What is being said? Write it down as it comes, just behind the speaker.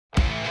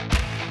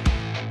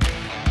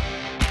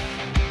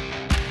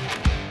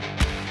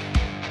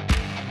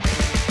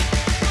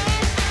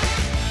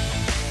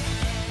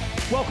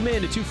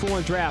Welcome in to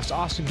 2-for-1 Drafts.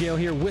 Austin Gayle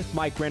here with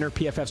Mike Renner,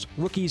 PFF's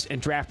Rookies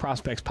and Draft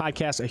Prospects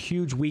podcast. A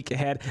huge week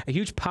ahead, a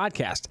huge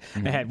podcast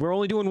ahead. We're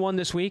only doing one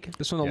this week.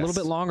 This one a little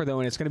bit longer, though,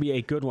 and it's going to be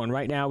a good one.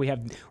 Right now, we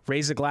have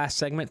Raise the Glass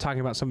segment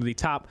talking about some of the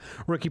top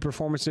rookie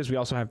performances. We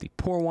also have the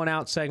Pour One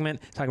Out segment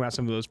talking about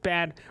some of those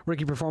bad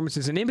rookie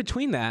performances. And in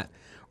between that,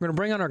 we're going to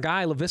bring on our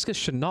guy, Laviska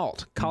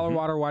Shenault,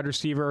 Colorado wide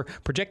receiver,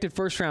 projected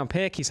first-round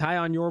pick. He's high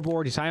on your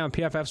board. He's high on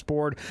PFF's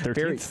board.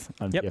 13th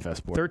on PFF's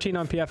board. 13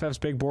 on PFF's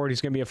big board.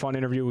 He's going to be a fun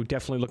interview. We're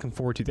definitely looking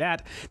forward to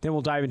that. Then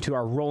we'll dive into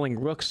our Rolling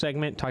Rook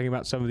segment, talking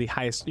about some of the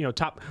highest,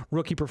 top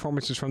rookie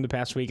performances from the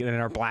past week. And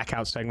then our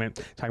Blackout segment,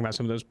 talking about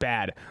some of those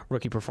bad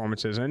rookie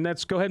performances. And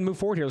let's go ahead and move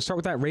forward here. Let's start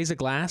with that Raise the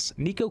Glass.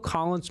 Nico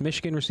Collins,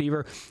 Michigan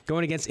receiver,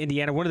 going against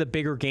Indiana, one of the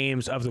bigger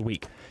games of the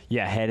week.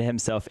 Yeah, had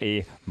himself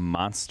a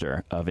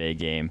monster of a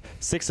game.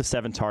 6 of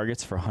 7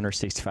 targets for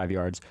 165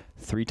 yards,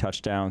 3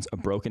 touchdowns, a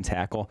broken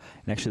tackle,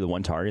 and actually the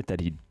one target that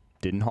he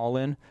didn't haul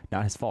in,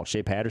 not his fault.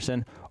 Shea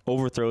Patterson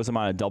overthrows him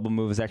on a double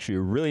move. It's actually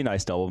a really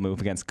nice double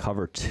move against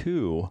cover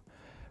 2.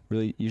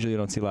 Really, usually you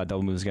don't see a lot of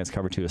double moves against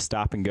cover 2. A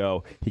stop and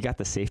go. He got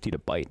the safety to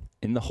bite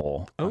in the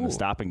hole on the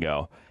stop and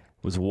go.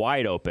 Was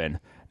wide open.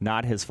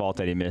 Not his fault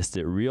that he missed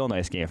it. Real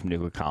nice game from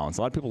Nico Collins.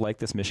 A lot of people like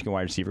this Michigan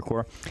wide receiver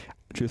core.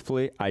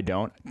 Truthfully, I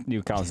don't.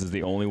 Nico Collins is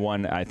the only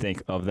one I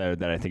think of there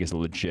that I think is a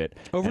legit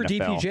over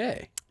NFL.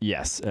 DPJ.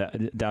 Yes,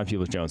 Down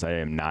Peoples-Jones I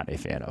am not a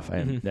fan of.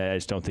 I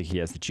just don't think he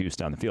has the juice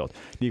down the field.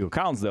 Nico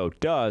Collins, though,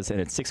 does,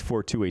 and at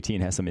 6'4",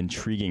 218, has some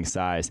intriguing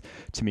size.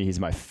 To me, he's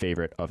my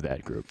favorite of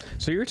that group.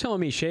 So you're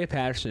telling me Shea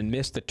Patterson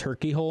missed the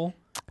turkey hole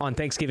on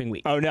Thanksgiving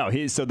week? Oh, no.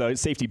 So the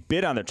safety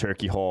bit on the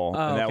turkey hole,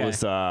 and that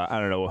was, I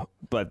don't know,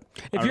 but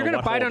if you're going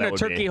to bite on a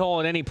turkey hole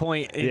at any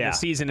point in the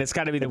season, it's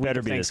got to be the week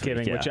of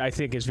Thanksgiving, which I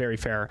think is very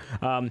fair.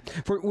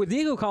 With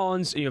Nico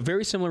Collins,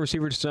 very similar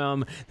receiver to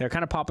some. They're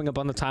kind of popping up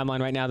on the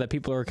timeline right now that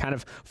people are kind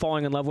of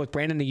falling in love with.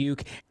 Brandon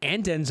Ayuk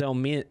and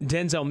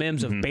Denzel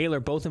Mims of Baylor,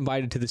 both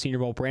invited to the Senior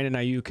Bowl. Brandon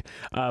Ayuk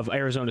of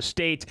Arizona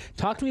State.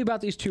 Talk to me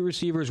about these two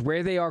receivers,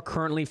 where they are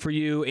currently for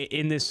you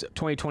in this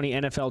 2020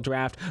 NFL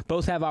draft.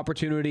 Both have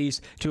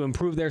opportunities to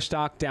improve their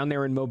stock down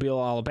there in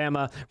Mobile,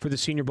 Alabama for the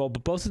Senior Bowl.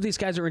 But both of these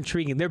guys are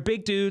intriguing. They're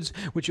big dudes,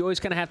 which you always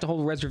kind of have to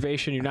hold a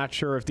reservation. You're not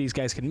sure if these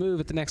guys can move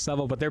at the next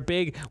level, but they're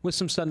big with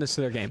some suddenness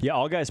to their game. Yeah,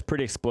 all guys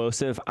pretty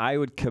explosive. I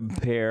would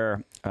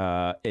compare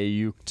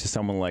Ayuk to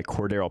someone like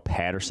Cordero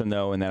Patterson,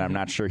 though, and then I'm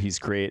not sure he's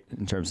great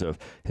in terms of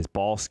his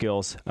ball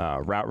skills,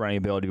 route running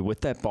ability. But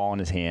with that ball in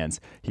his hands,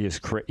 he is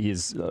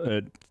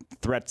a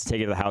threat to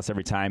take it to the house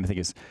every time. I think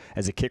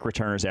as a kick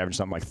returner, is averaging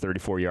something like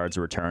 34 yards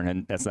a return,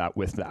 and that's not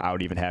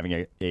without even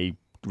having a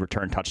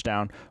return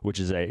touchdown, which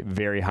is a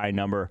very high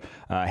number.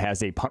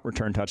 Has a punt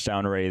return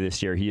touchdown already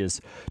this year. He is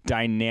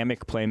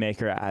dynamic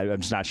playmaker. I'm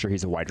just not sure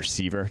he's a wide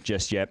receiver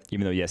just yet,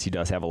 even though, yes, he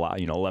does have a lot,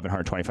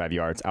 1,125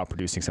 yards,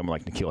 outproducing someone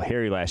like N'Keal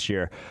Harry last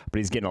year, but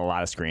he's getting a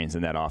lot of screens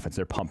in that offense.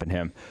 They're pumping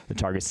him the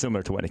targets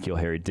similar to what N'Keal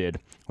Harry did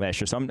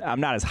last year. So I'm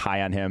not as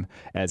high on him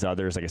as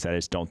others. Like I said, I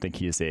just don't think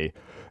he is a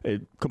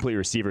complete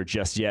receiver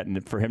just yet.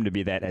 And for him to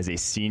be that as a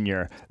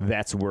senior,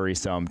 that's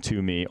worrisome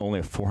to me.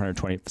 Only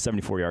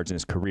 74 yards in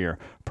his career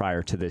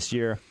prior to this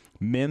year.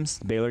 Mims,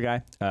 Baylor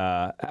guy,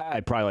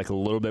 I'd probably like a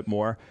little bit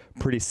more.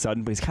 Pretty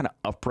sudden, but he's kind of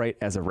upright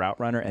as a route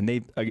runner. And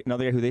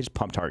another guy who they just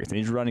pump targets. And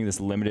he's running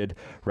this limited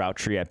route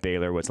tree at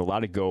Baylor, with a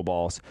lot of go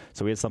balls.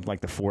 So he had something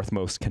like the 4th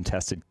most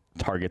contested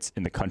targets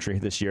in the country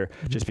this year,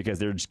 just because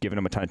they're just giving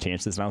him a ton of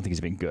chances. And I don't think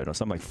he's been good.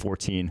 Something like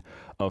 14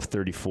 of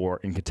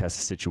 34 in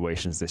contested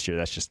situations this year.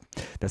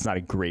 That's not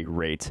a great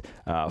rate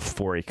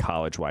for a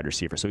college wide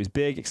receiver. So he's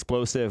big,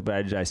 explosive,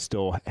 but I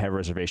still have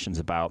reservations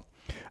about,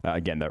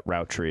 again, that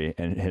route tree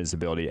and his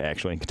ability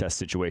actually in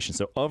contested situations.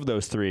 So of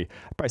those three,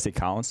 I'd probably say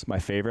Collins, my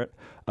favorite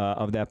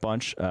of that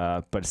bunch.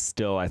 But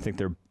still, I think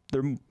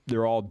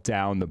they're all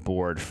down the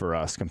board for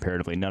us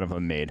comparatively. None of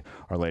them made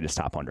our latest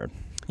top 100.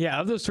 Yeah,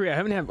 of those three,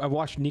 I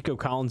watched Nico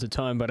Collins a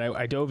ton, but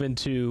I dove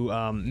into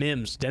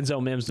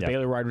Denzel Mims, the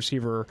Baylor wide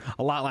receiver,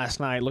 a lot last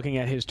night, looking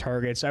at his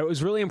targets. I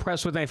was really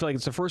impressed with him. I feel like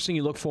it's the first thing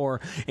you look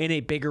for in a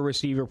bigger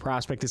receiver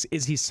prospect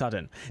is he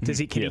sudden?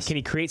 Can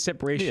he create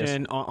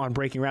separation on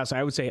breaking routes?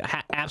 I would say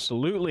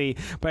absolutely,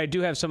 but I do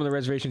have some of the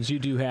reservations you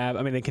do have.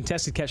 I mean, the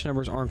contested catch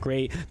numbers aren't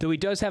great, though he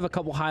does have a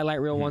couple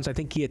highlight reel ones. I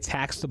think he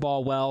attacks the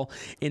ball well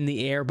in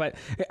the air, but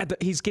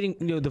he's getting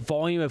the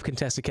volume of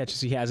contested catches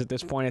he has at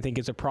this point. I think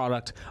it's a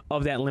product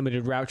of that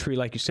limited route tree,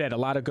 like you said. A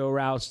lot of go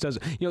routes.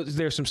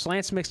 There's some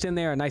slants mixed in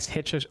there, a nice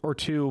hitch or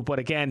two, but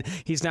again,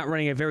 he's not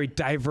running a very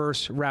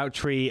diverse route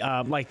tree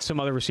like some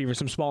other receivers,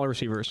 some smaller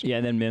receivers. Yeah,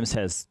 and then Mims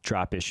has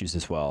drop issues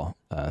as well.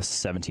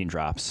 17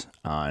 drops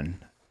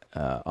on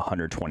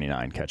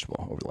 129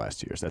 catchable over the last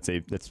 2 years.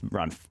 That's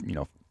around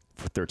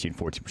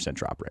 13-14%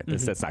 drop rate.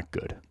 That's not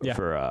good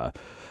for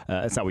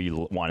that's not what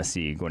you want to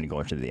see when you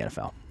go into the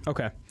NFL.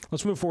 Okay.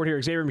 Let's move forward here.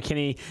 Xavier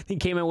McKinney, he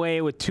came away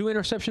with 2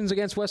 interceptions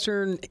against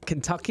Western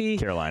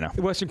Carolina.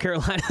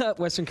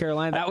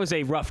 That was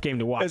a rough game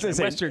to watch.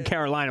 Western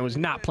Carolina was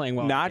not playing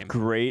well. Not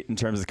great in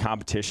terms of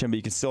competition, but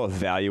you can still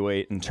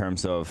evaluate in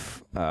terms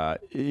of,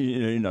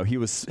 he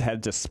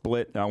had to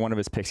split one of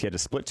his picks. He had to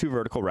split 2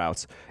 vertical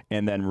routes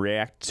and then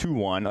react to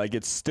one. Like,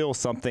 it's still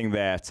something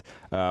that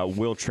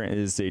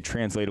is a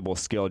translatable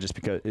skill, just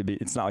because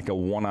it's not like a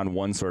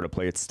one-on-one sort of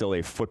play. It's still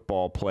a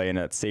football play, and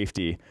at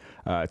safety,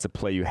 it's a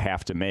play you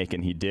have to make,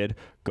 and he did.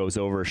 Goes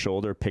over his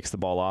shoulder, picks the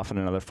ball off, and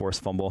another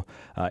forced fumble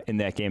in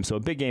that game. So a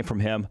big game from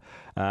him.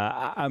 We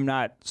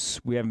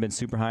haven't been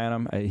super high on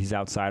him. He's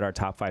outside our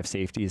top 5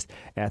 safeties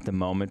at the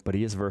moment, but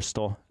he is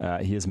versatile.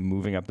 He is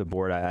moving up the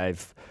board.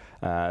 I've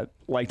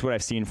liked what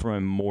I've seen from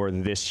him more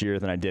this year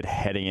than I did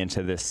heading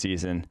into this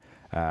season.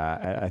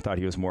 I thought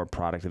he was more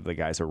product of the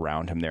guys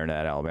around him there in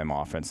that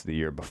Alabama offense the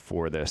year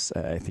before this.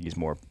 I think he's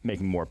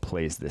making more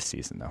plays this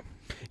season, though.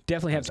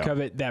 Definitely have to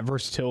covet that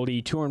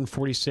versatility.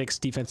 246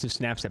 defensive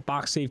snaps at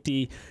box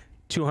safety,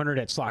 200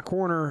 at slot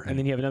corner, and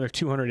then you have another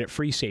 200 at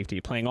free safety,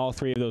 playing all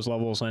 3 of those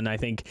levels. And I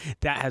think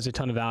that has a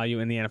ton of value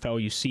in the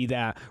NFL. You see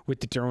that with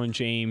the Derwin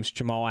James,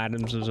 Jamal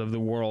Adamses of the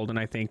world. And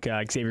I think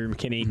Xavier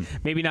McKinney,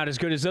 maybe not as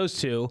good as those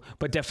 2,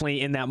 but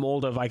definitely in that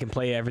mold of I can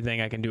play everything,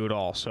 I can do it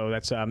all. So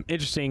that's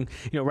interesting.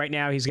 Right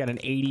now he's got an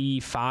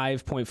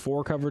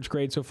 85.4 coverage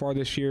grade so far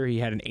this year. He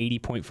had an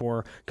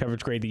 80.4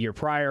 coverage grade the year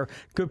prior.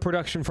 Good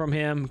production from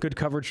him, good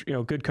coverage,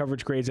 good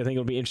coverage grades. I think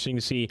it'll be interesting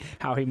to see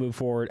how he moves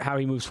forward,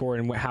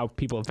 and how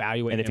people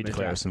evaluate. And if he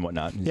declares and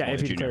whatnot. Yeah,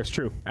 if he declares,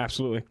 true.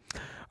 Absolutely.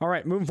 All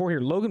right, moving forward here.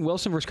 Logan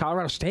Wilson versus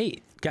Colorado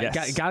State. Got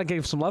to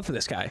give some love for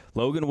this guy.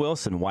 Logan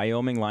Wilson,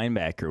 Wyoming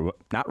linebacker.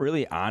 Not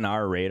really on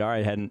our radar.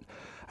 I hadn't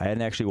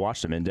actually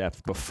watched him in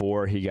depth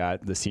before he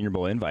got the Senior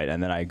Bowl invite,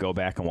 and then I go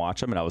back and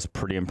watch him, and I was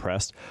pretty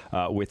impressed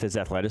with his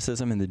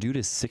athleticism. And the dude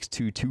is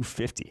 6'2",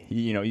 250.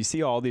 You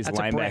see all these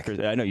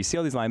linebackers. I know you see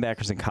all these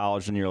linebackers in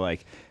college, and you're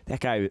like, that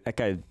guy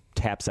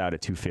taps out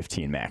at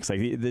 215 max. Like,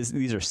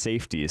 these are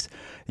safeties.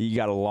 You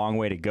got a long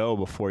way to go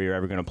before you're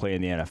ever going to play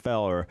in the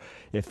NFL, or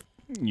if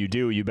you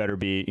do, you better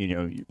be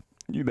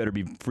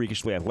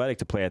freakishly athletic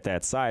to play at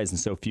that size, and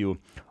so few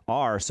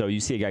are. So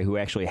you see a guy who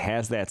actually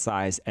has that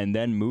size and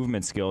then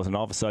movement skills, and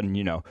all of a sudden,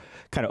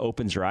 kind of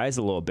opens your eyes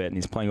a little bit, and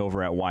he's playing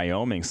over at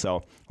Wyoming.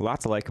 So a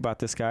lot to like about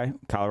this guy.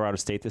 Colorado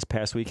State this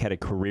past week had a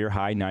career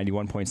high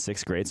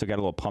 91.6 grade, so got a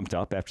little pumped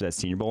up after that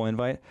Senior Bowl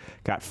invite.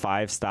 Got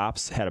 5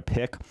 stops, had a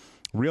pick.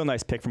 Real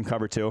nice pick from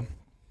cover 2,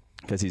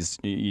 because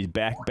he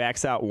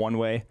backs out one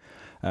way,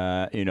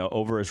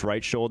 over his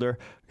right shoulder,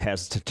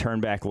 has to turn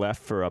back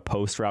left for a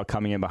post route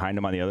coming in behind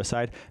him on the other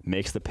side,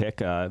 makes the pick,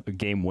 a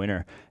game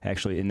winner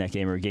actually in that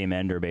game, or game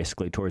ender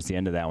basically towards the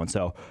end of that one.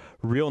 So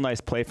real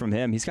nice play from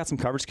him. He's got some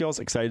coverage skills.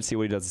 Excited to see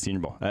what he does at Senior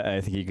Bowl. I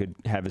think he could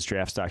have his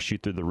draft stock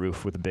shoot through the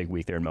roof with a big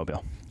week there in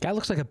Mobile. Guy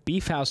looks like a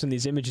beef house in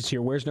these images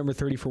here. Wears number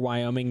 30 for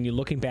Wyoming. You're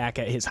looking back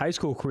at his high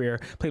school career,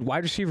 played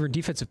wide receiver and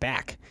defensive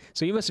back.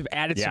 So you must have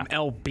added some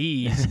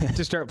LBs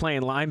to start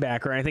playing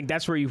linebacker. And I think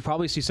that's where you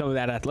probably see some of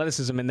that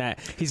athleticism, in that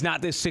he's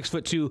not this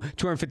 6'2",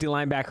 250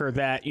 linebacker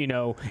that,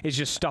 is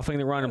just stuffing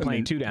the run and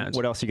playing 2 downs.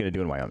 What else are you going to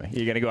do in Wyoming?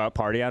 You're going to go out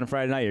party on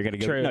Friday night? You're going to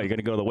go? No, you're going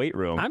to go to the weight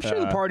room. I'm sure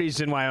the parties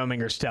in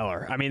Wyoming are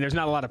stellar. I mean, there's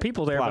not a lot of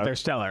people there, but they're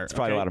stellar. It's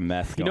probably a lot of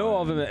meth.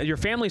 All of them. Your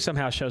family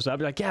somehow shows up.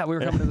 You're like, yeah, we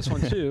were coming to this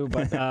one too.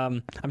 But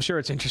I'm sure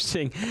it's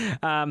interesting.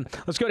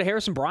 Let's go to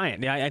Harrison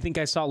Bryant. I think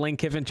I saw Lane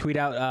Kiffin tweet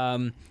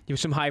out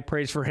some high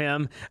praise for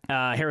him.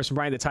 Harrison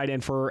Bryant, the tight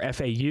end for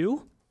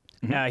FAU.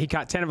 He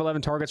caught 10 of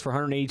 11 targets for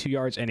 182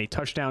 yards and a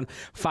touchdown,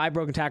 5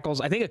 broken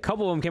tackles. I think a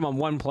couple of them came on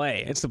one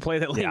play. It's the play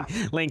that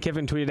Lane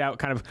Kiffin tweeted out,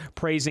 kind of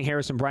praising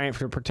Harrison Bryant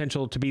for the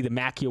potential to be the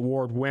Mackey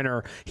Award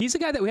winner. He's a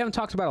guy that we haven't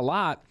talked about a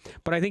lot,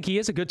 but I think he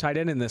is a good tight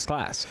end in this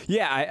class.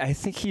 Yeah, I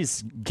think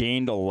he's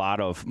gained a lot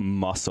of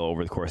muscle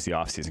over the course of the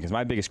offseason, because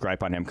my biggest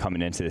gripe on him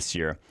coming into this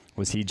year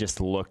was he just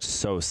looked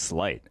so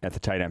slight at the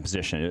tight end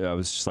position. I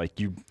was just like,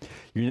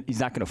 he's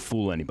not going to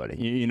fool anybody.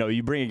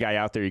 You bring a guy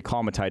out there, you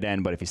call him a tight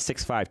end, but if he's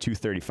 6'5",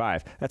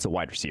 235, that's a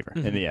wide receiver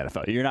in the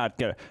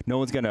NFL. No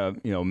one's going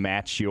to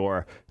match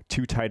your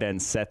 2 tight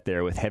end set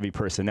there with heavy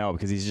personnel,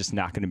 because he's just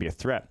not going to be a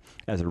threat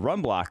as a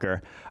run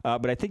blocker.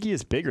 But I think he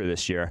is bigger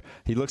this year.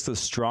 He looks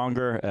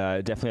stronger,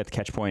 definitely at the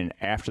catch point and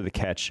after the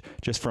catch,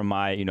 just from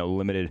my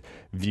limited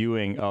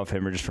viewing of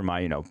him, or just from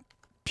my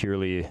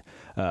purely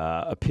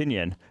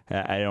opinion.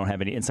 I don't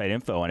have any inside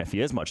info on if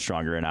he is much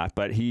stronger or not,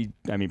 but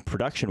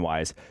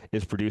production-wise,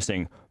 is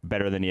producing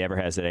better than he ever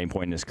has at any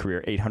point in his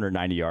career.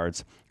 890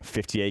 yards,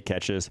 58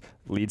 catches,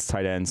 leads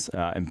tight ends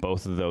in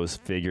both of those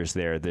figures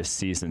there this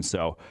season.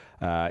 So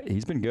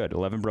he's been good.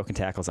 11 broken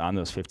tackles on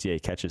those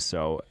 58 catches.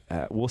 So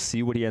we'll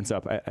see what he ends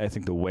up. I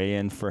think the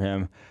weigh-in for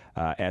him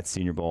at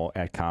Senior Bowl,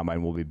 at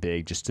Combine, will be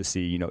big, just to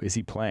see, is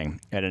he playing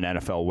at an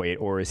NFL weight,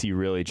 or is he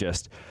really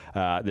just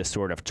this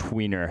sort of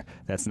tweener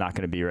that's not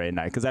going to be right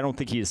now? Because I don't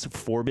think he's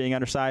for being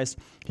undersized.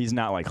 He's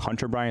not like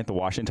Hunter Bryant, the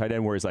Washington tight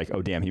end, where he's like,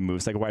 oh, damn, he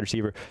moves like a wide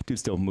receiver. Dude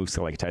still moves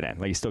like a tight end.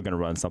 Like, he's still going to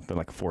run something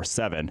like a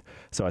 4.7.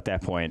 So at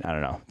that point, I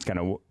don't know. It's kind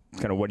of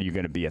kind of what are you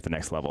going to be at the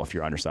next level if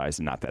you're undersized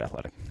and not that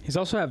athletic. He's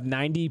also have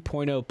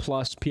 90.0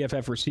 plus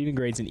PFF receiving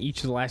grades in each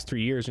of the last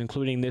 3 years,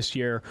 including this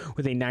year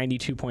with a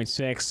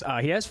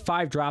 92.6. He has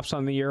 5 drops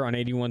on the year on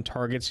 81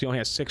 targets. He only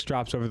has 6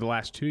 drops over the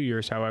last 2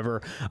 years,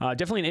 however.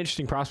 Definitely an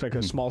interesting prospect,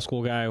 a small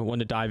school guy, one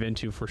to dive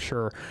into for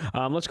sure.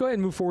 Let's go ahead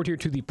and move forward here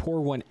to the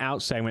pour one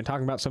out segment,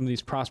 talking about some of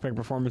these prospect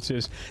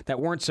performances that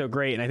weren't so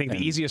great. And I think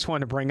the easiest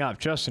one to bring up,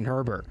 Justin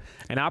Herbert,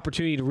 an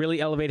opportunity to really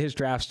elevate his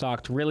draft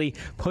stock, to really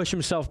push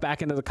himself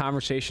back into the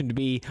conversation to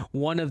be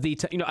one of the,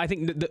 I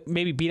think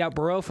maybe beat out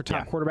Burrow for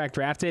top quarterback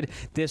drafted.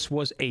 This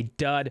was a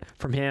dud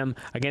from him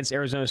against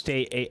Arizona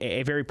State,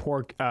 a very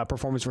poor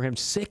performance for him.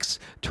 6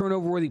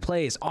 turnover-worthy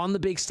plays on the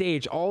big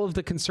stage. All of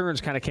the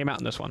concerns kind of came out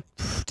in this one.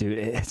 Dude,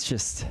 it's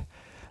just...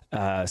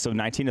 so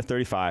 19 of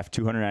 35,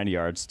 290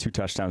 yards, 2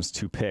 touchdowns,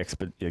 2 picks,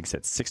 but like I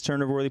said, 6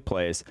 turnover-worthy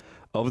plays.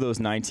 Of those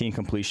 19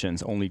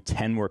 completions, only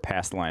 10 were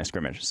past the line of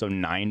scrimmage, so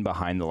 9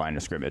 behind the line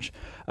of scrimmage.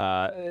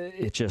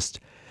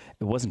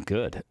 It wasn't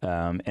good.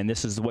 And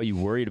this is what you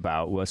worried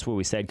about. That's what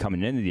we said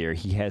coming into the year.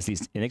 He has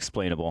these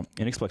inexplicable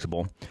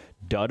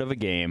dud of a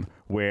game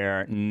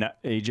where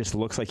it just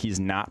looks like he's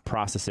not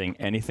processing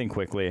anything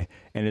quickly.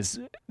 And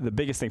the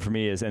biggest thing for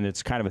me is, and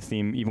it's kind of a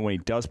theme even when he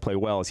does play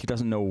well, is he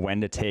doesn't know when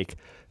to take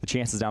the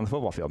chances down the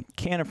football field.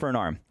 Cannon for an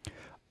arm.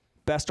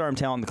 Best arm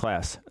talent in the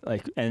class.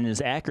 And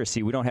his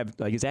accuracy, we don't have,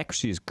 his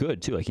accuracy is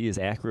good too. He is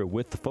accurate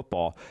with the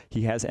football.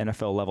 He has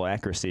NFL level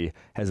accuracy,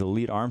 has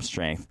elite arm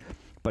strength,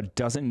 but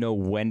doesn't know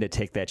when to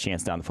take that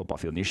chance down the football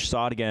field. And you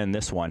saw it again in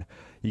this one.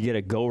 You get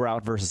a go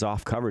route versus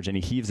off coverage, and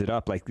he heaves it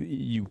up like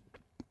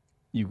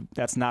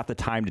that's not the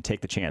time to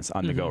take the chance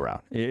on the go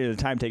route. The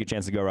time to take a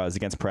chance to go route is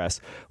against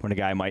press when a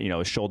guy might,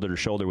 is shoulder to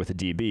shoulder with a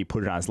DB,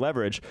 put it on his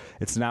leverage.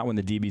 It's not when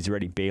the DB's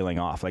already bailing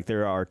off.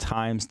 There are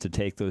times to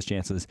take those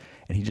chances,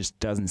 and he just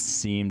doesn't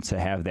seem to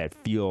have that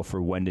feel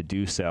for when to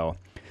do so.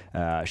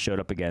 Showed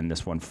up again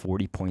this one,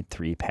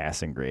 40.3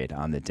 passing grade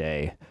on the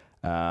day.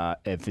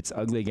 If it's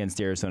ugly against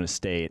Arizona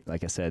State,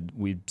 like I said,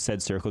 we said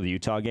circle the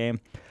Utah game.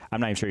 I'm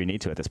not even sure you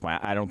need to at this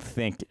point. I don't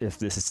think if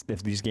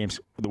these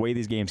games, the way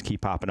these games keep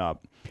popping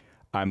up,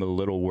 I'm a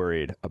little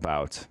worried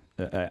about.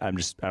 I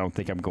don't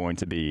think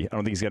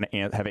he's going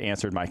to have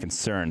answered my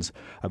concerns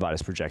about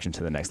his projection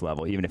to the next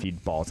level, even if he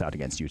balls out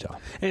against Utah.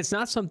 And it's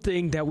not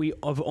something that we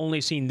have only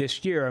seen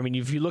this year. I mean,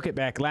 if you look at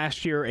back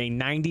last year, a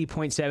 90.7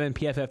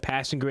 PFF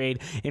passing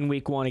grade in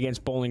week 1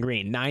 against Bowling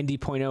Green,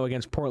 90.0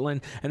 against Portland,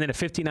 and then a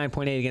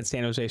 59.8 against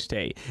San Jose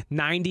State,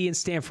 90 in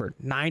Stanford,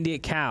 90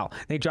 at Cal.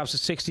 Then he drops a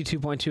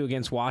 62.2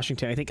 against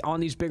Washington. I think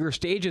on these bigger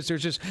stages,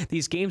 there's just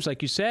these games,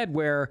 like you said,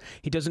 where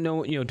he doesn't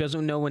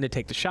know when to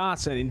take the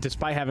shots, and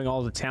despite having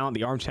all the talent,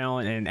 the arm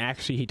talent, and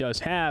actually he does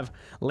have,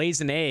 lays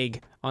an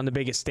egg on the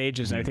biggest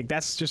stages. And I think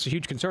that's just a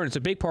huge concern. It's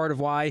a big part of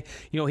why,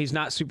 he's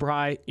not super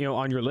high,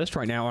 on your list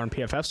right now, on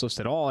PFF's list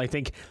at all. I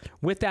think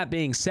with that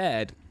being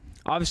said,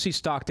 obviously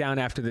stock down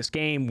after this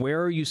game.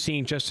 Where are you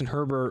seeing Justin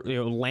Herbert,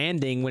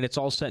 landing when it's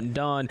all said and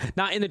done?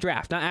 Not in the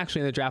draft, not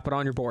actually in the draft, but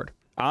on your board.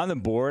 On the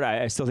board,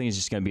 I still think he's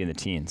just going to be in the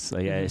teens.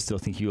 I still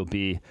think he'll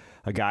be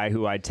a guy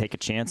who I'd take a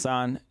chance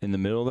on in the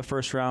middle of the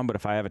first round. But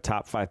if I have a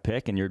top 5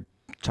 pick and you're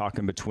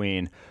talking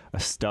between a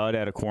stud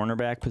at a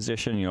cornerback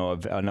position,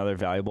 another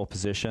valuable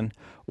position,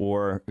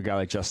 or a guy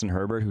like Justin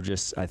Herbert, who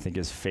just I think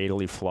is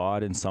fatally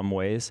flawed in some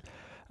ways,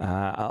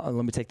 let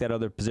me take that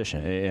other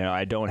position.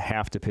 I don't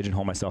have to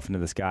pigeonhole myself into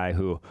this guy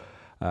who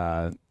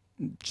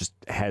just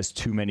has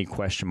too many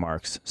question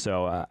marks.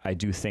 So I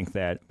do think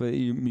that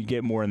you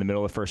get more in the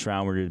middle of the first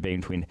round where you're debating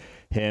between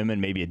him and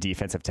maybe a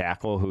defensive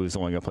tackle who's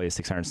only going to play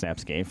 600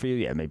 snaps a game for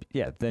you.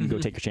 Then go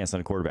take your chance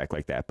on a quarterback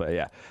like that.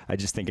 But I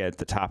just think at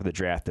the top of the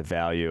draft, the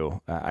value,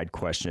 I'd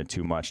question it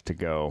too much to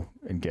go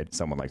and get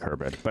someone like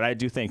Herbert. But I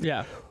do think,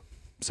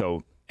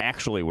 so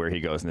actually where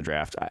he goes in the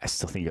draft, I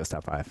still think he goes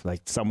top 5.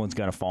 Someone's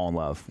going to fall in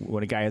love.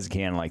 When a guy has a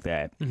cannon like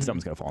that,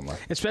 someone's going to fall in love.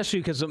 Especially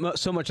because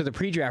so much of the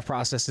pre-draft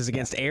process is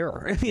against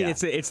error. I mean,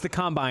 it's the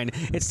combine,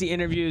 it's the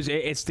interviews,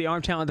 it's the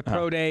arm talent, the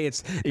pro day,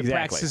 it's the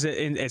practices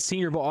at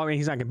Senior Bowl. I mean,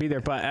 he's not going to be there,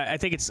 but I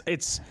think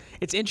it's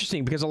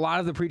interesting because a lot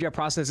of the pre-draft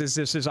process is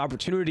this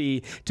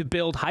opportunity to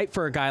build hype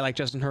for a guy like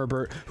Justin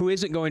Herbert, who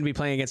isn't going to be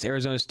playing against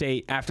Arizona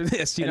State after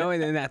this,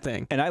 and that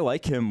thing. And I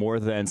like him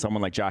more than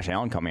someone like Josh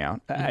Allen coming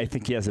out. I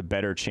think he has a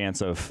better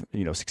chance of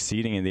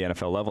succeeding in the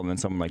NFL level than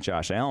someone like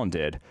Josh Allen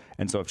did.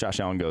 And so if Josh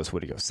Allen goes,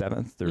 would he go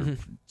 7th or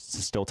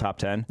still top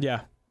 10?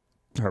 Yeah.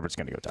 Herbert's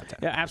going to go top 10.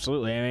 Yeah,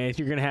 absolutely. I mean, if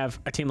you're going to have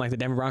a team like the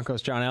Denver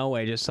Broncos, John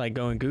Elway, just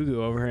going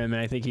goo-goo over him, and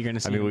I think you're going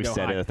to see him we've go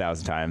said high. it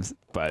 1,000 times,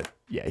 but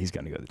he's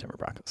going to go to the Denver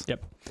Broncos.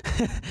 Yep.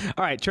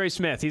 All right, Trey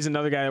Smith. He's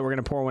another guy that we're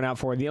going to pour one out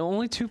for. The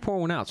only 2 pour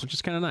one outs, which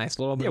is kind of nice.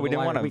 A little bit. We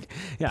didn't want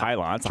to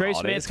pile on. Trey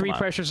Smith, 3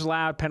 pressures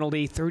allowed,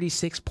 penalty,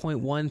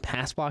 36.1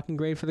 pass blocking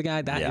grade for the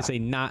guy. That is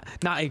not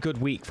a good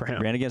week for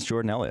him. Ran against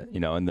Jordan Elliott,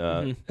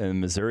 in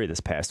Missouri this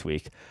past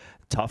week.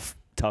 Tough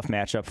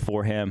matchup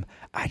for him.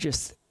 I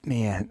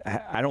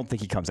don't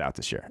think he comes out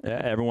this year.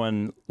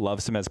 Everyone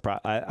loves him as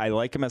I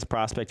like him as a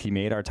prospect. He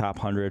made our top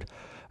 100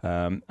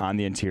 on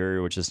the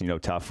interior, which is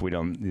tough. We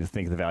don't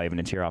think the value of an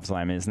interior offensive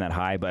lineman isn't that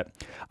high, but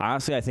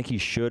honestly, I think he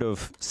should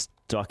have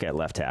stuck at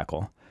left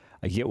tackle.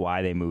 I get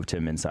why they moved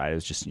him inside. It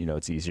was just,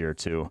 it's easier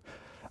to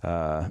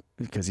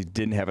because he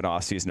didn't have an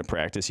offseason to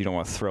practice. You don't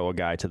want to throw a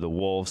guy to the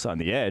wolves on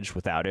the edge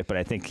without it, but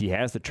I think he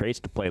has the traits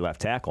to play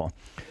left tackle.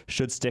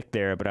 Should stick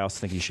there, but I also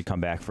think he should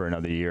come back for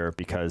another year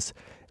because,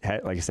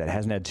 like I said,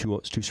 hasn't had two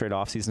straight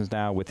off seasons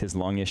now with his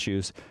lung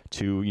issues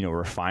to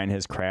refine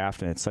his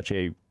craft, and it's such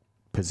a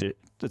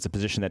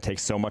position that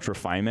takes so much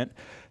refinement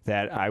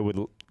that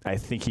I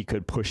think he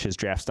could push his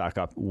draft stock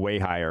up way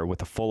higher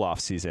with a full off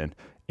season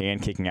and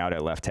kicking out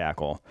at left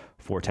tackle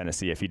for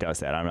Tennessee if he does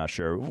that. I'm not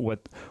sure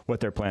what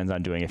their plans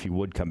on doing if he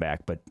would come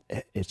back, but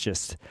it's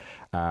just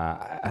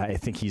I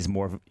think he's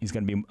going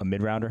to be a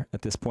mid rounder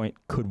at this point.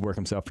 Could work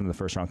himself into the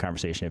first round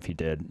conversation if he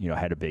did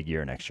had a big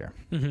year next year.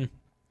 Mm-hmm.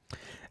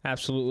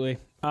 Absolutely.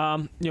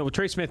 With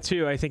Trey Smith,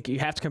 too, I think you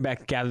have to come back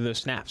to gather those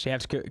snaps. You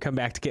have to come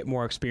back to get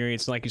more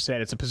experience. Like you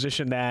said, it's a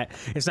position that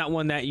it's not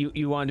one that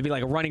you want to be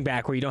like a running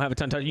back where you don't have a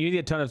ton of time. You need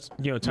a ton of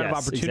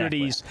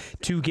opportunities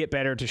to get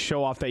better, to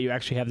show off that you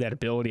actually have that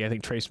ability. I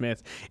think Trey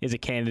Smith is a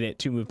candidate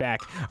to move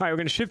back. All right, we're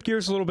going to shift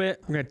gears a little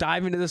bit. We're going to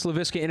dive into this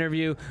Laviska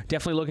interview.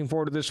 Definitely looking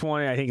forward to this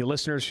one. I think the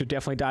listeners should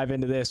definitely dive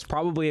into this.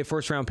 Probably a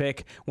first-round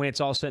pick when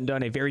it's all said and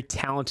done. A very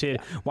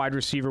talented wide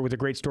receiver with a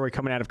great story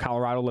coming out of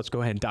Colorado. Let's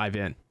go ahead and dive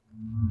in.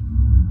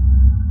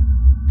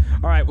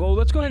 All right, well,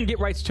 let's go ahead and get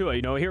right to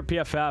it. Here at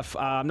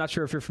PFF, I'm not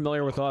sure if you're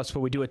familiar with us, but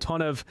we do a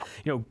ton of,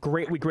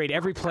 we grade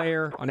every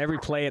player on every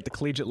play at the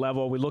collegiate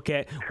level. We look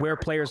at where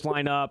players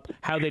line up,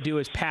 how they do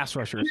as pass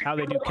rushers, how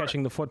they do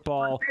catching the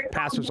football,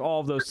 passers,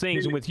 all of those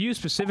things. And with you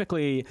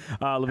specifically,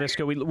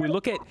 Laviska, we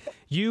look at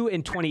you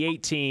in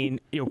 2018.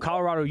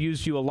 Colorado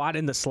used you a lot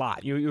in the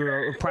slot. You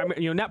were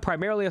not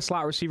primarily a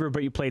slot receiver,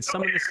 but you played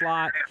some in the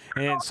slot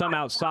and some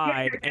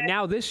outside. And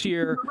now this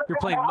year, you're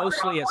playing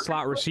mostly at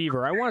slot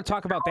receiver. I want to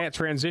talk about that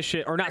transition.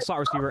 Or not slot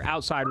receiver,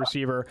 outside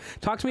receiver.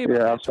 Talk to me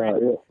about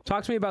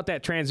talk to me about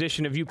that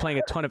transition of you playing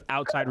a ton of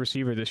outside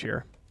receiver this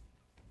year.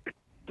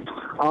 It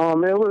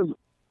was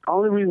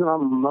only reason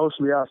I'm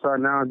mostly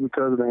outside now is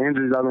because of the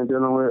injuries I've been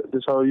dealing with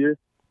this whole year.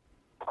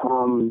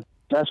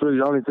 That's really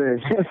the only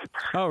thing.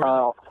 Oh,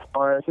 really?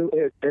 Or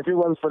if it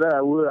wasn't for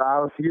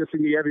that, you'd see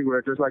me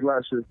everywhere, just like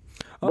last year.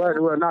 Okay.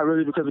 But not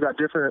really because we got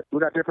different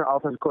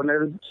offensive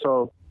coordinators.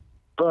 So,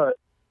 but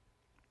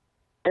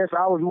if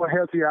I was more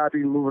healthy, I'd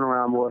be moving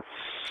around more.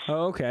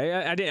 Oh, okay.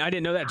 I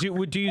didn't know that.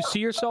 Do you see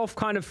yourself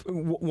kind of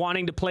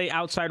wanting to play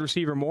outside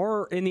receiver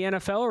more in the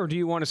NFL, or do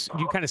you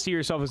kind of see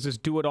yourself as this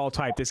do-it-all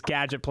type, this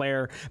gadget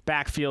player,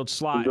 backfield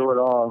slot? Do it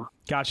all.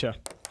 Gotcha.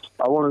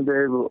 I want to be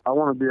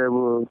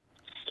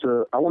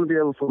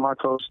able for my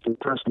coach to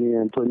trust me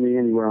and put me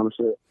anywhere on the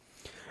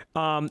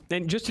field.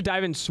 And just to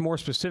dive into some more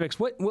specifics,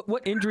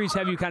 what injuries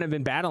have you kind of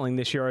been battling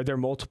this year? Are there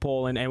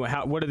multiple, and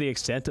what are the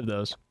extent of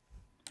those?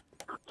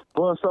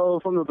 Well, so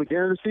from the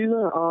beginning of the season,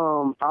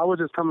 I was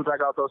just coming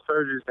back out those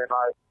surgeries, and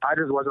I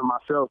just wasn't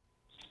myself.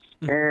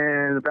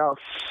 And about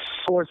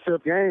fourth,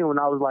 fifth game, when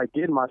I was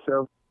getting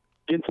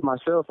to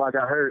myself, I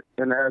got hurt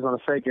in the Arizona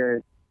State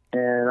game,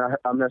 and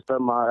I messed up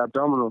my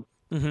abdominal.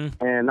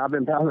 Mm-hmm. And I've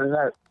been battling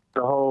that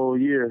the whole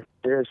year.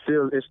 It's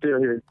still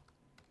here.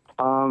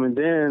 And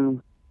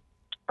then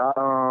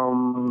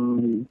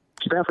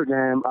Stanford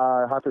game,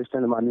 I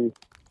hyperextended my knee.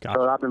 Gotcha.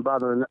 So that's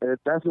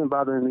been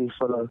bothering me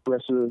for the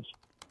rest of the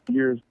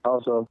years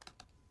also.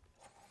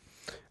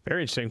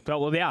 Very interesting.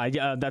 Well, yeah,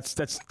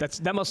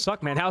 that must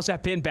suck, man. How's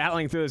that been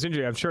battling through this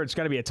injury? I'm sure it's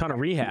got to be a ton of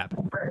rehab.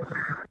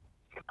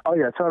 Oh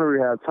yeah, ton of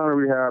rehab.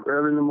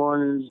 Early in the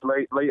mornings,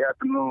 late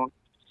afternoon.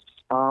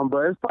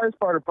 But it's part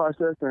of the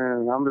process,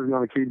 and I'm just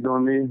gonna keep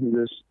doing me and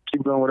just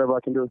keep doing whatever I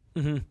can do.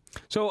 Mm-hmm.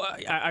 So,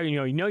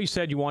 you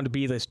said you wanted to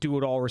be this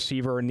do-it-all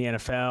receiver in the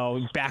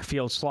NFL,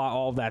 backfield slot,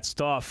 all of that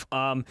stuff.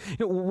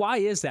 Why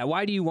is that?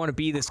 Why do you want to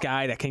be this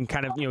guy that can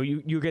kind of,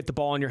 you get the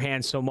ball in your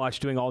hands so much,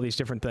 doing all these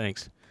different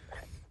things?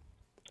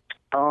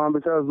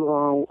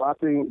 Because I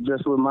think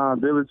just with my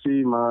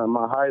ability,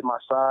 my height, my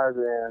size,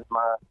 and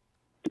my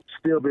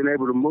still being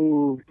able to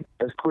move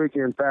as quick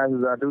and fast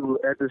as I do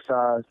at this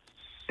size,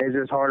 it's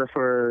just harder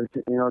for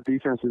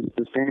defenses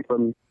to scheme for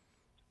me.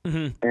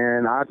 Mm-hmm.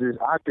 And I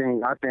think I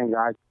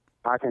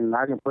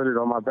can put it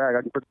on my back.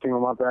 I can put the team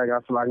on my back. I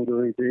feel I can do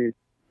anything.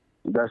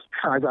 I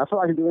feel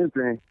I can do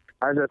anything.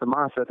 I just have the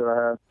mindset that I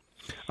have.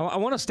 I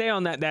want to stay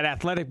on that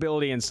athletic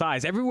ability and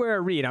size. Everywhere I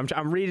read,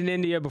 I'm reading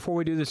into you before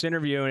we do this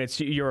interview, and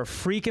you're a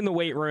freak in the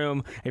weight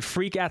room, a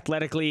freak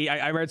athletically.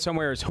 I read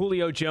somewhere it's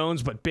Julio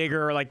Jones, but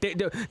bigger.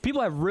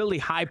 People have really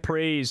high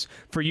praise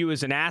for you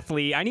as an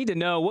athlete. I need to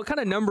know, what kind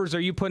of numbers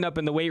are you putting up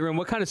in the weight room?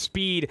 What kind of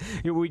speed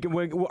are we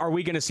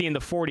going to see in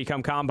the 40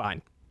 come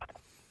combine?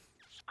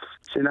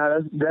 See, now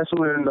that's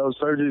when those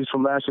surgeries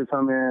from last year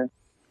come in.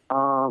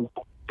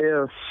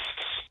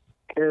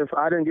 If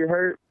I didn't get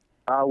hurt,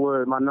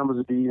 my numbers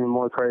would be even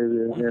more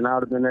crazy, and I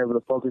would have been able to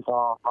focus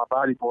on my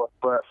body more.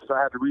 But since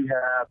I had to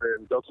rehab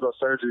and go to those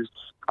surgeries,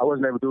 I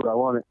wasn't able to do what I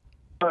wanted.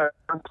 But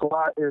my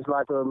squat is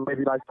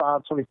maybe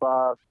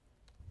 525.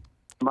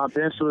 My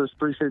bench was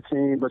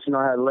 315, but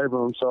I had to labor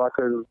them, so I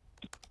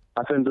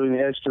couldn't do any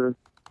extra.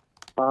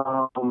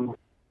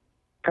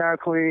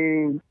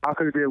 tackling, I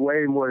could have did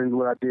way more than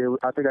what I did.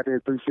 I think I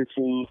did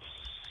 315.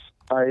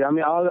 I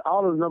mean,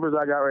 all those numbers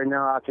I got right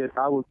now,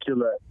 I would kill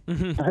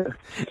that.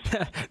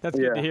 That's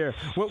good to hear.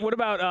 What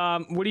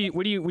about were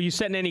you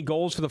setting any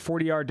goals for the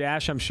 40-yard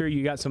dash? I'm sure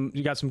you got some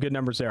good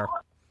numbers there.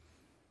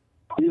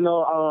 You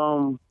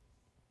know,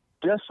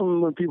 just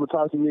from when people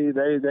talk to me,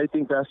 they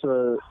think that's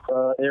a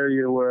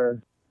area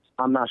where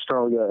I'm not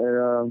strong yet,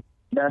 and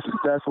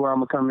that's where I'm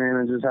gonna come in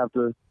and just have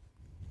to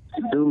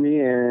do me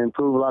and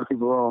prove a lot of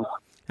people wrong.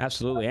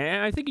 Absolutely,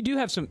 and I think you do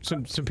have some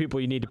people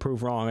you need to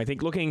prove wrong. I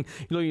think you're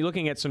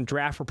looking at some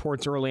draft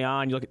reports early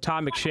on. You look at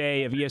Todd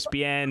McShay of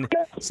ESPN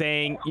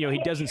saying,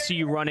 he doesn't see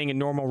you running a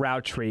normal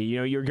route tree.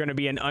 You're going to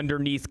be an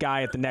underneath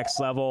guy at the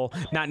next level,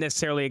 not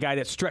necessarily a guy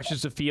that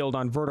stretches the field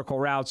on vertical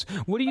routes.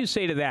 What do you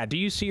say to that? Do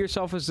you see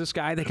yourself as this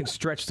guy that can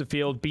stretch the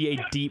field, be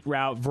a deep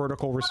route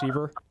vertical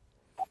receiver?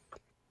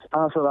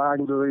 I feel like I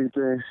can do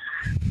anything,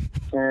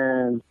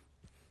 and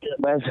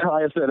that's,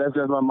 like I said, that's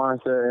just my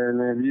mindset.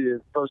 And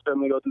if coach tell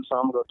me to go do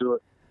something, I'm going to do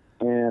it.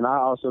 And I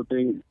also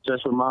think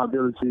just with my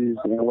abilities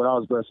and what I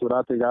was blessed with,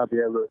 I think I'll be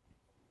able to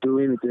do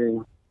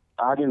anything.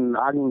 I can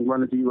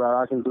run a deep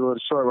route. I can do a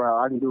short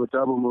route. I can do a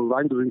double move.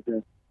 I can do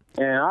anything.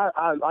 And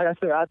I like I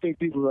said, I think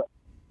people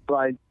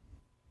don't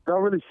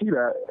really see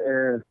that.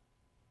 And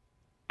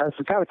that's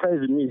kind of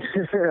crazy to me,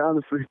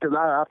 honestly, because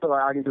I feel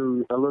like I can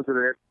do a little bit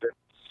of everything.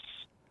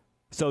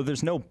 So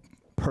there's no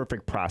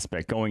perfect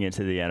prospect going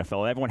into the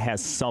NFL. Everyone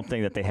has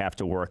something that they have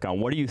to work on.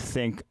 What do you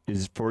think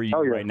is for you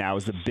right now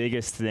is the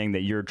biggest thing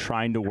that you're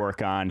trying to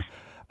work on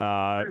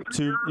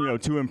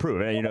to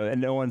improve?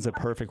 And no one's a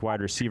perfect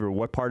wide receiver.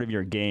 What part of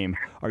your game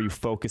are you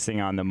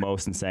focusing on the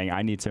most and saying,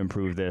 I need to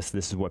improve this?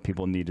 This is what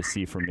people need to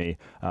see from me,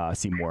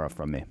 see more of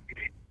from me.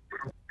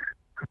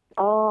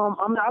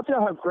 I mean, I think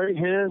I have great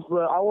hands,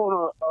 but I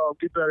want to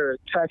get better at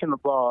attacking the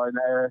ball in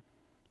the air.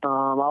 I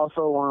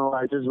also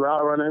want to just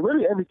route running,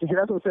 really everything.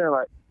 That's what I'm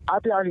saying. I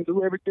think I can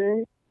do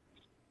everything,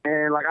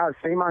 and I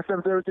see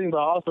myself to everything, but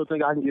I also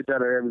think I can get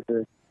better at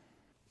everything.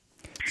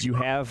 Do you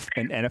have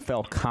an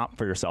NFL comp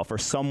for yourself, or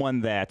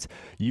someone that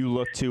you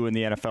look to in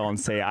the NFL and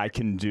say, I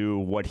can do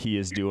what he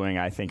is doing?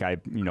 I think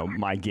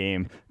my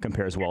game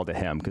compares well to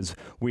him, because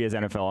we as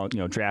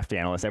NFL draft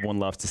analysts, everyone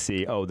loves to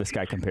see, oh, this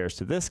guy compares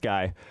to this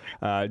guy.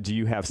 Do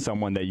you have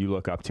someone that you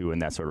look up to in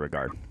that sort of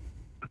regard?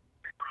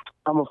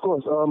 Of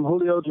course,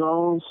 Julio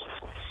Jones.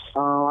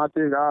 I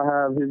think I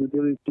have his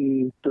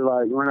ability to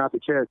run out the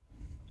catch.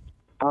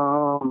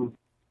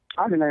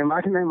 I can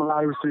name a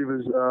lot of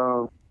receivers.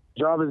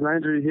 Jarvis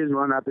Landry, his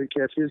run out the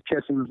catch, his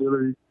catching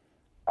ability,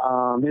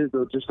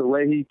 just the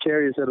way he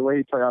carries it, the way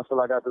he plays. I feel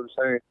like I do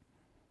the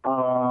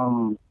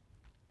same.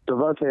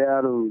 Devontae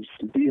Adams,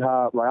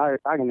 D-Hop,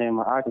 I can name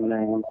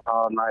them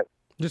all night.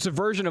 Just a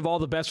version of all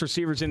the best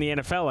receivers in the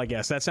NFL, I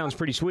guess. That sounds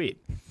pretty sweet.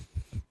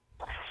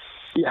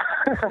 Yeah.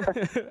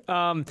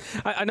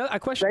 A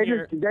question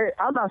here.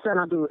 I'm not saying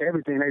I do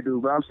everything they do,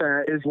 but I'm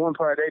saying it's one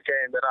part of their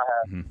game that I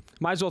have. Mm-hmm.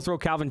 Might as well throw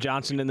Calvin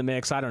Johnson in the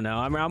mix. I don't know.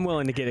 I'm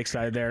willing to get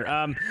excited there.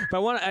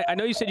 But I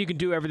know you said you can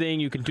do everything.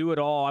 You can do it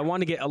all. I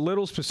want to get a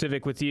little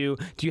specific with you.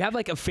 Do you have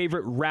a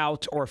favorite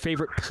route or a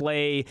favorite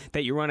play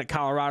that you run at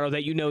Colorado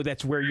that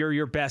that's where you're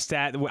your best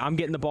at? I'm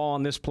getting the ball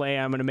on this play.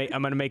 I'm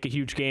gonna make a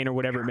huge gain or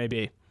whatever it may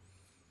be.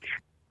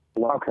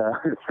 Wildcat.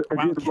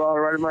 Get the ball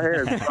right in my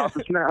head. Off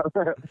the snap.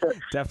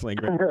 Definitely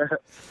great.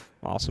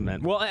 Awesome,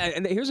 man. Well,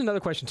 and here's another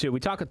question too.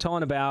 We talk a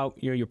ton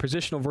about your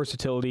positional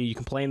versatility. You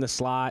can play in the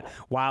slot,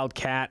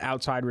 wildcat,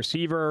 outside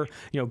receiver.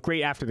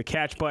 Great after the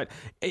catch. But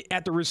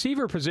at the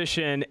receiver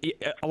position,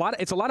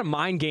 it's a lot of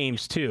mind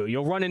games too.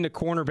 You'll run into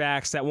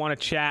cornerbacks that want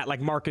to chat like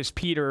Marcus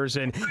Peters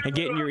and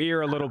get in your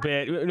ear a little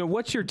bit.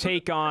 What's your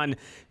take on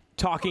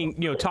talking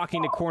to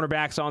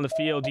cornerbacks on the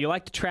field? Do you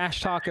like to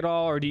trash talk at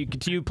all, or do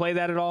you play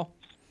that at all?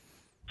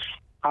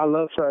 I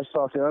love trash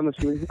talking,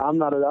 honestly. I'm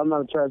not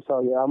a trash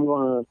talker. I'm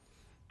going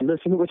to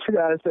listen to what you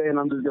guys say, and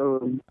I'm just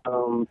going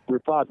to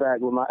reply back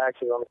with my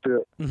actions on the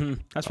field.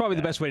 Mm-hmm. That's probably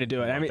the best way to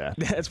do it. I mean,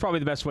 that's probably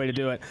the best way to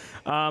do it.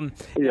 I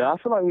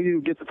feel like when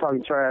you get to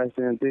talking trash,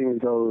 then things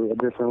go a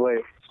different way.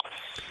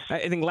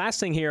 I think last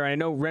thing here, I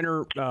know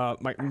Renner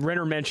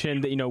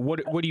mentioned that,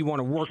 what do you want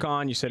to work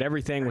on? You said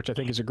everything, which I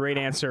think is a great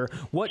answer.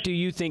 What do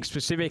you think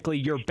specifically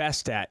you're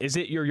best at? Is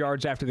it your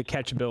yards after the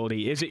catch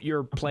ability? Is it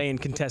your play in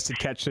contested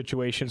catch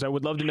situations? I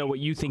would love to know what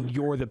you think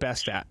you're the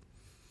best at.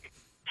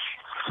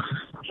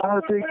 I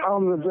think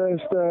I'm the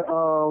best at,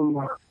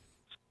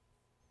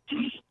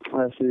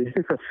 let's see.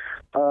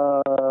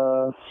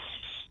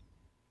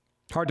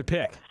 Hard to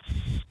pick.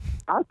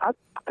 I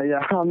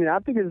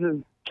think it's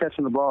just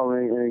catching the ball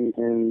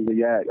in the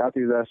yak. I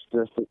think that's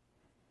just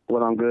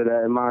what I'm good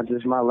at, and my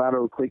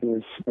lateral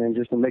quickness, and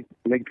just to make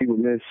people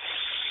miss.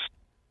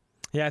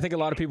 Yeah, I think a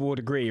lot of people would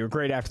agree. You're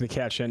great after the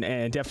catch,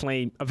 and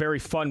definitely a very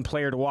fun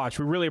player to watch.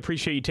 We really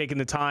appreciate you taking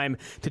the time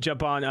to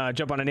jump on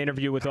an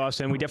interview with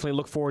us, and we definitely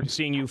look forward to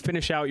seeing you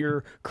finish out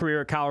your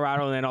career at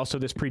Colorado and then also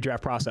this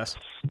pre-draft process.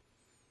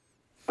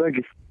 Thank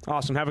you.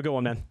 Awesome. Have a good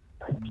one, man.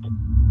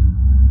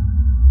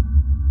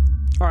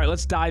 All right,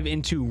 let's dive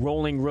into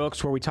Rolling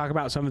Rooks, where we talk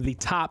about some of the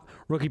top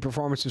rookie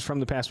performances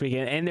from the past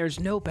weekend. And there's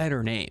no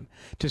better name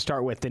to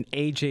start with than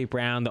A.J.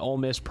 Brown, the Ole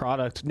Miss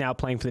product, now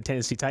playing for the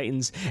Tennessee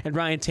Titans, and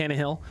Ryan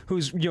Tannehill,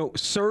 who's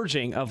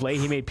surging of late.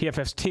 He made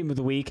PFF's Team of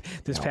the Week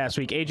this past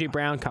week. A.J.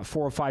 Brown caught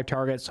 4 of 5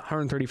 targets,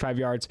 135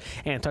 yards,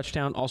 and a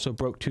touchdown. Also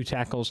broke 2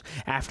 tackles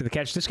after the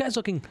catch. This guy's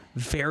looking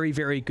very,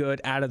 very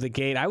good out of the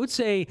gate. I would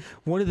say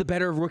one of the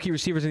better rookie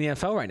receivers in the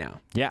NFL right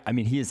now. Yeah, I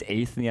mean, he is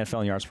 8th in the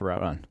NFL in yards per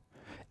route run.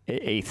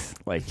 8th,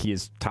 like he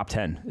is top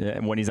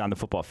 10 when he's on the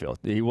football field.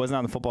 He wasn't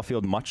on the football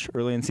field much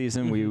early in the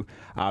season.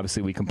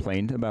 We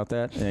complained about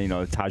that.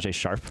 Tajay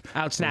Sharp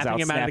out snapping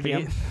him out of the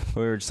game.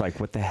 We were just like,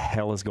 what the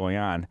hell is going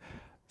on?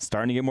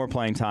 Starting to get more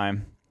playing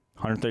time.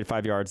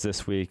 135 yards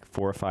this week,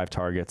 4 or 5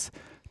 targets,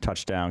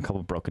 touchdown, a couple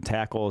of broken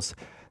tackles.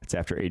 It's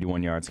after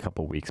 81 yards a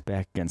few weeks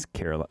back against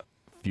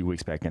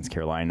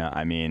Carolina.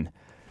 I mean,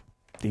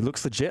 he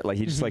looks legit. Like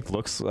he just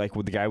looks like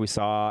with the guy we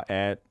saw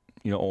at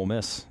Ole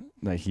Miss.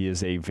 Like he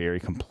is a very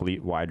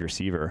complete wide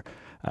receiver.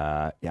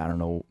 I don't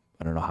know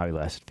how he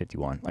lasted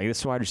 51. Like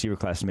this wide receiver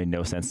class made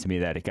no sense to me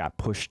that it got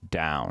pushed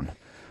down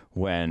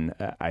when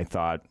I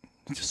thought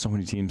just so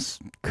many teams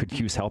could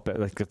use help.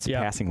 Like it's a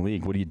passing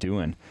league. What are you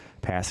doing?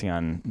 Passing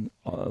on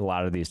a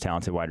lot of these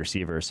talented wide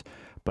receivers.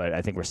 But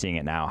I think we're seeing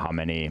it now, how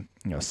many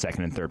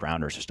second and third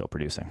rounders are still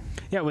producing.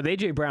 Yeah, with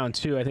A.J. Brown,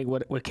 too, I think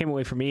what came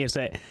away for me is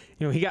that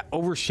he got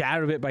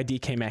overshadowed a bit by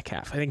DK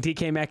Metcalf. I think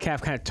DK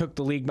Metcalf kind of took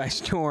the league by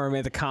storm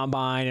at the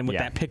combine and with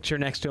that picture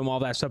next to him, all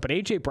that stuff. But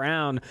A.J.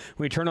 Brown,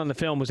 when he turned on the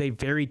film, was a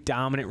very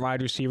dominant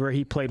wide receiver.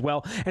 He played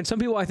well. And some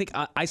people, I think,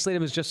 isolate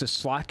him as just a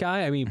slot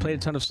guy. I mean, he played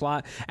a ton of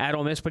slot at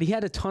Ole Miss, but he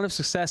had a ton of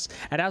success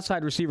at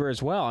outside receiver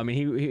as well. I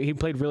mean, he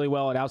played really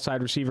well at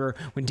outside receiver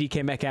when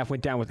DK Metcalf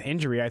went down with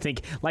injury. I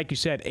think, like you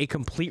said, a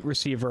complete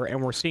receiver,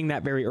 and we're seeing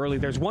that very early.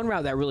 There's one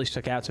route that really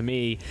stuck out to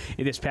me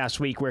in this past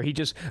week where he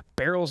just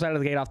barrels out of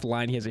the gate off the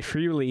line. He has a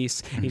free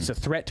release. He's a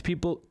threat to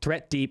people,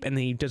 threat deep, and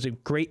then he does a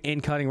great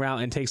in-cutting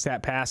route and takes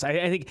that pass.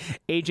 I think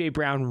A.J.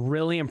 Brown,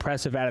 really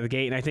impressive out of the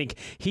gate, and I think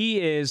he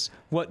is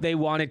what they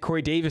wanted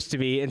Corey Davis to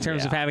be in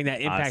terms of having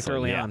that impact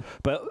early on.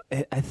 But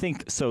I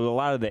think, so a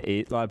lot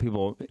of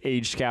people,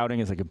 age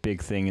scouting is like a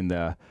big thing in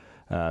the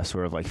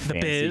sort of like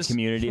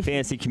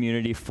fantasy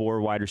community for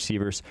wide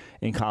receivers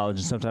in college,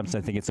 and sometimes I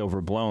think it's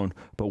overblown.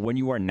 But when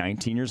you are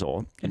 19 years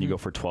old and you go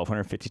for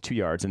 1,252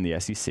 yards in the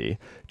SEC,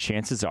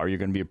 chances are you're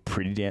going to be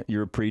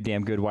a pretty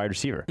damn good wide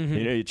receiver.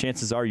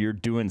 Chances are you're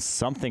doing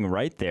something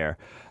right there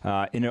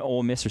in an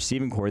Ole Miss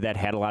receiving corps that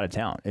had a lot of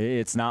talent.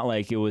 It's not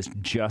like it was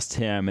just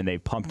him and they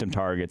pumped him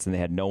targets and they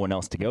had no one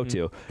else to go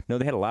to. No,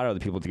 they had a lot of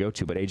other people to go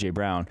to, but A.J.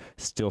 Brown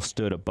still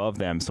stood above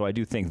them. So I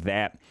do think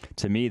that,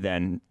 to me,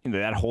 then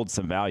that holds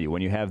some value.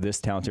 When you have this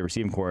talented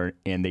receiving corps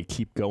and they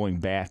keep going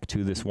back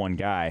to this one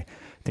guy,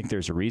 I think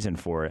there's a reason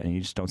for it, and you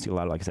just don't see a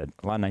lot of, like I said,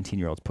 a lot of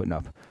 19-year-olds putting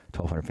up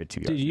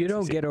 1,252 yards. Dude, you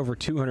don't get over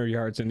 200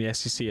 yards in the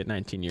SEC at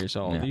 19 years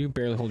old. Yeah. You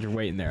barely hold your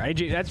weight in there.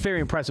 That's very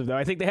impressive, though.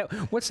 I think they have,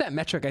 what's that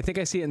metric? I think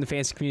I see it in the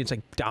fantasy community. It's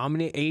like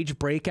dominant age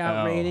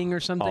breakout rating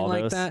or something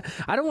like that.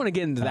 I don't want to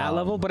get into that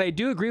level, but I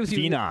do agree with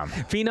you.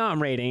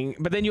 Phenom rating.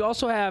 But then you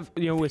also have,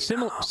 with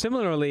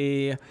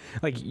similarly,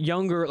 like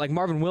younger, like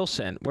Marvin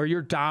Wilson, where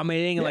you're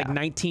dominating at like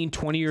 19,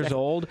 20 years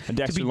old. And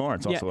Dexter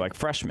Lawrence also, like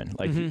freshman.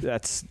 Like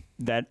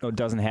that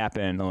doesn't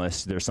happen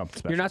unless there's something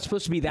special. You're not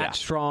supposed to be that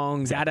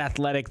strong, that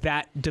athletic,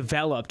 that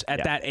developed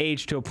at that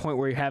age to a point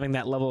where you're having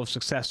that level of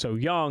success so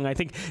young. I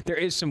think there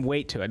is some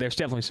weight to it. There's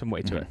definitely some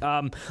weight to it.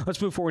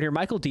 Let's move forward here.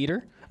 Michael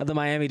Dieter of the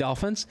Miami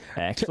Dolphins.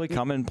 Actually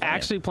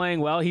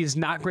playing well. He's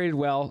not graded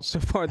well so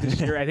far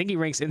this year. I think he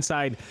ranks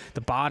inside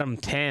the bottom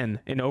 10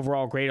 in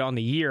overall grade on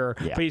the year,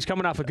 but he's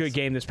coming off a good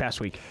game this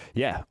past week.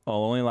 Yeah,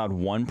 only allowed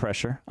 1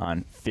 pressure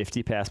on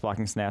 50 pass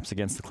blocking snaps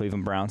against the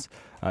Cleveland Browns.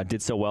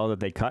 Did so well that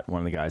they cut one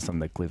of the guys on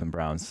the Cleveland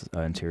Browns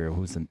interior.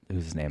 Who's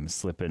his name?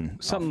 Slipping.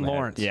 Something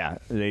Lawrence. Yeah,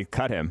 they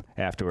cut him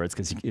afterwards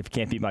because if you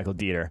can't beat Michael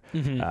Dieter,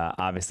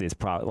 obviously it's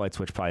light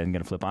switch probably isn't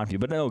going to flip on for you.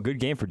 But no, good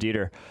game for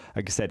Dieter.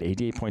 Like I said,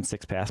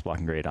 88.6 pass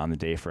blocking grade on the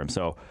day for him.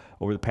 So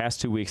over the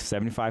past 2 weeks,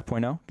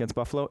 75.0 against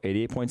Buffalo,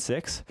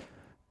 88.6.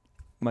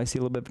 Might see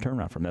a little bit of a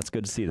turnaround from him. That's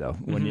good to see, though,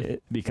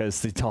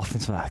 because the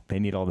Dolphins, they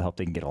need all the help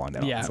they can get along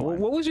that. Yeah.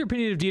 What was your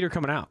opinion of Dieter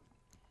coming out?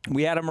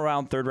 We had him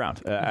around 3rd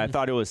round. I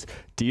thought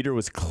Dieter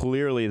was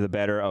clearly the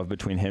better of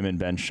between him and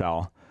Ben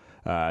Schall.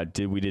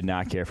 We did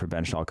not care for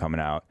Ben Schall coming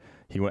out.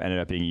 He ended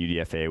up being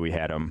UDFA. We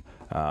had him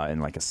in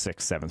like a 6th,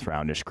 7th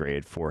roundish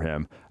grade for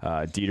him.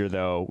 Dieter,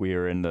 though, we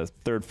were in the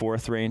 3rd,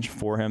 4th range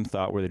for him.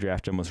 Thought where the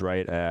draft him was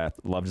right.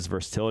 Loved his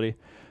versatility.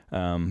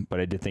 But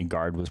I did think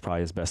guard was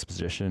probably his best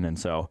position. And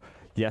so,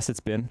 yes,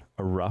 it's been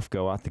a rough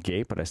go out the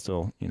gate, but I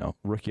still,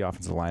 rookie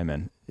offensive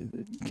lineman,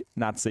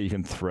 not to say you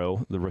can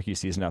throw the rookie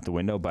season out the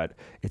window, but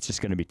it's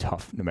just going to be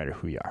tough no matter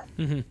who you are.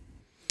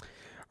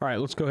 All right,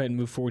 let's go ahead and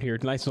move forward here.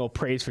 Nice little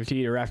praise for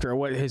Teeter after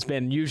what has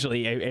been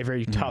usually a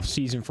very tough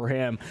season for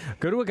him.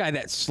 Go to a guy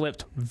that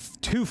slipped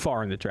too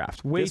far in the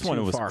draft. Way this too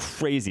one was far.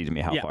 crazy to me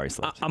how far he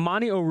slipped.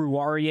 Amani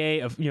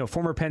Oruwariye,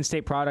 former Penn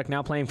State product,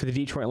 now playing for the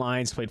Detroit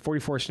Lions, played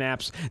 44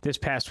 snaps this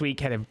past week,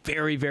 had a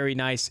very, very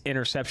nice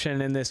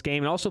interception in this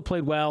game, and also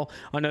played well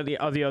on the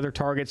other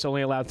targets,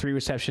 only allowed 3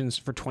 receptions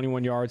for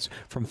 21 yards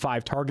from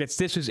 5 targets.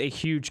 This was a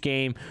huge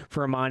game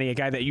for Amani, a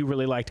guy that you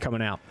really liked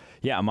coming out.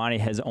 Yeah, Amani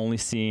has only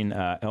seen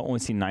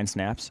 9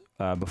 snaps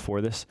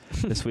before this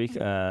week.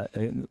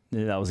 That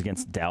was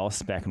against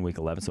Dallas back in week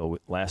 11, so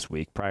last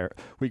week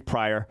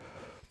prior.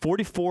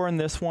 44 in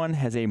this one,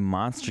 has a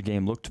monster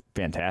game, looked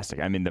fantastic.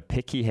 I mean, the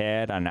pick he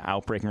had on an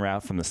outbreaking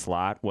route from the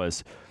slot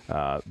was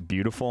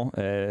beautiful.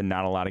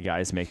 Not a lot of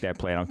guys make that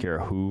play. I don't care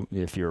who,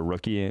 if you're a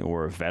rookie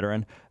or a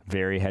veteran,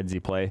 very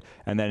headsy play.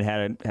 And then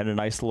had a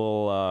nice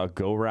little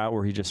go route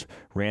where he just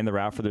ran the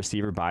route for the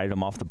receiver, bodied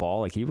him off the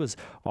ball. Like, he was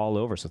all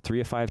over. So 3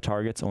 of 5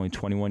 targets, only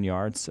 21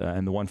 yards.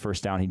 And the one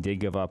first down he did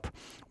give up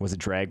was a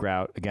drag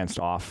route against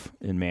off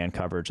in man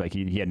coverage. Like,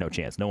 he had no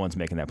chance. No one's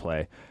making that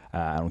play.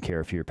 I don't care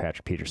if you're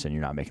Patrick Peterson,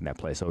 you're not making that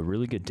play. So a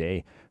really good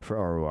day for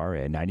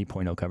Oruwariye,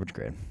 90.0 coverage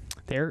grade.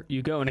 There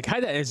you go. And a guy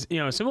that is,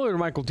 similar to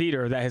Michael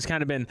Dieter, that has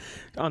kind of been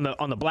on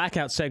the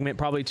blackout segment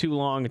probably too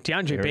long.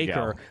 DeAndre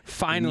Baker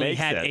finally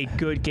had a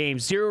good game.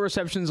 0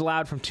 receptions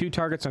allowed from 2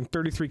 targets on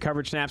 33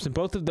 coverage snaps, and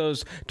both of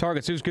those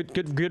targets, it was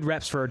good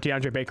reps for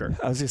DeAndre Baker.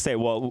 I was going to say,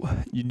 well,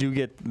 you do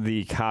get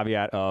the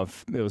caveat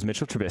of it was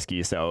Mitchell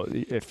Trubisky, so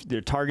if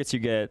the targets you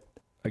get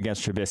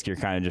against Trubisky are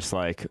kind of just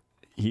like,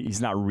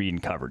 he's not reading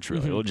coverage,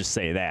 really. We'll just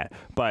say that.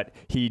 But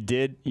he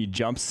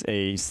jumps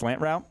a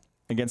slant route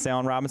against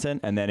Allen Robinson,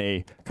 and then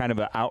a kind of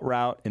an out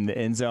route in the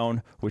end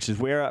zone, which is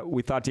where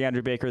we thought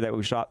DeAndre Baker, that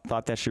we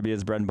thought that should be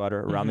his bread and butter,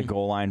 around the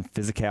goal line.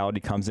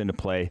 Physicality comes into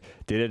play.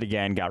 Did it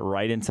again, got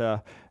right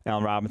into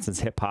Allen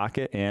Robinson's hip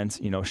pocket, and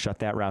shut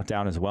that route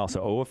down as well. So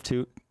 0 of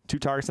 2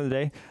 targets in the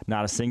day,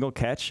 not a single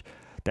catch.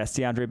 That's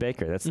DeAndre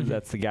Baker.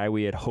 That's the guy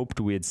we had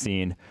hoped we had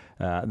seen,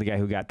 the guy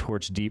who got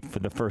torched deep for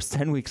the first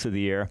 10 weeks of the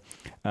year.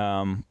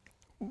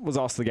 Was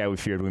also the guy we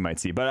feared we might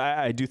see. But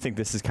I do think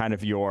this is kind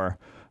of your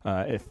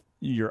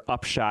your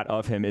upshot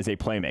of him is a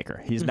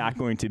playmaker. He's not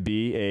going to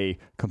be a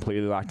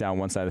completely locked down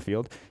one side of the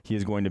field. He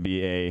is going to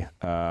be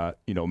a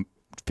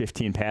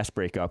 15 pass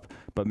breakup,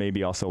 but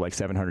maybe also like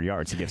 700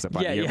 yards he gives up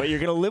on the year. But you're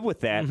going to live with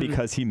that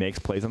because he makes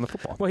plays on the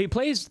football. Well, he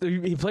plays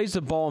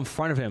the ball in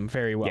front of him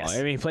very well. Yes.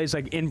 I mean, he plays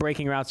like in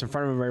breaking routes in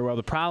front of him very well.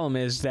 The problem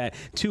is that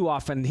too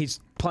often he's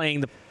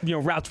playing the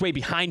routes way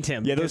behind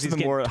him. Yeah, those are the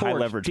more high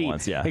leverage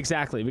ones. Yeah,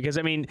 exactly. Because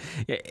I mean,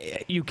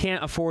 you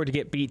can't afford to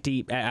get beat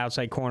deep at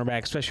outside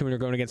cornerback, especially when you're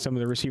going against some of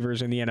the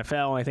receivers in the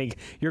NFL. I think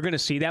you're going to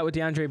see that with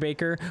DeAndre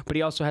Baker, but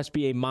he also has to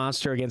be a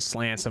monster against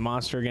slants, a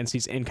monster against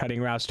these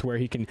in-cutting routes to where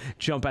he can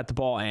jump at the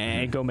ball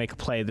and go make a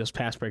play. Those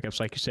pass breakups,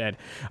 like you said.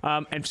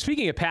 And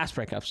speaking of pass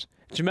breakups,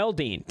 Jamel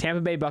Dean, Tampa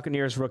Bay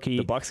Buccaneers rookie.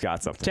 The Bucs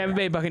got something. Tampa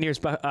Bay Buccaneers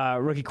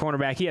rookie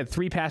cornerback. He had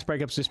 3 pass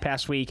breakups this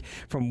past week.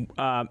 From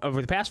over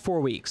the past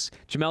 4 weeks,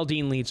 Jamel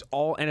Dean leads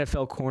all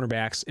NFL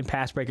cornerbacks in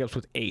pass breakups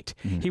with 8.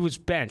 He was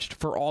benched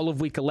for all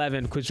of week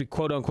 11 because we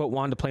quote-unquote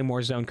wanted to play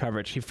more zone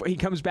coverage. He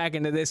comes back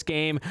into this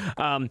game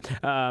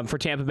for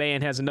Tampa Bay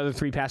and has another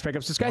 3 pass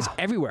breakups. This guy's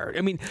everywhere.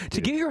 I mean,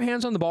 to get your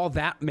hands on the ball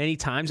that many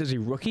times as a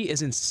rookie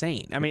is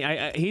insane. I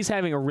mean, he's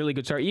having a really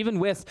good start. Even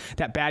with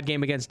that bad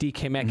game against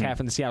DK Metcalf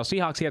and the Seattle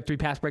Seahawks, he had 3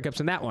 pass breakups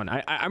in that one.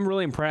 I'm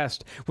really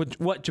impressed with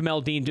what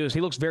Jamel Dean does.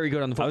 He looks very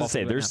good on the football field. I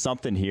would say there's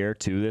something here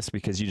to this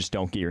because you just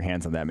don't get your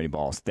hands on that many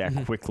balls that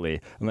quickly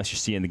unless you're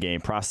seeing the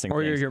game, processing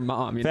or things. You're your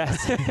mom.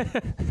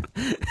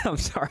 I'm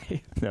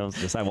sorry. That was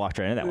just, I walked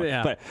right into that one.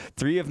 Yeah. But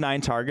 3 of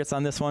 9 targets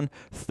on this one,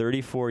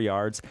 34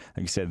 yards.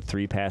 Like you said,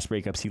 3 pass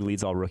breakups. He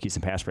leads all rookies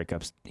in pass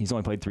breakups. He's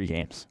only played 3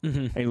 games.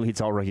 And he leads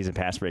all rookies in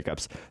pass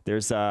breakups.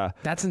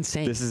 That's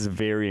insane. This is a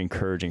very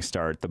encouraging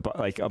start.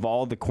 Of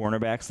all the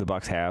cornerbacks the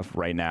Bucs have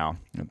right now,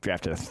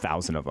 drafted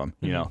 1,000 of them,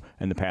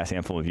 in the past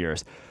handful of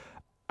years.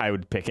 I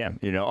would pick him,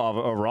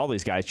 over all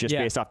these guys, just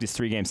based off these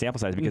 3-game sample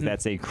size, because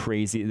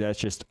that's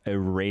just a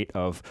rate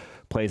of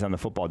plays on the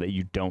football that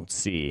you don't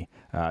see.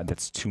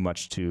 That's too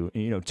much of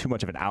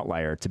an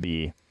outlier to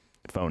be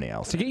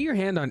phonails. To get your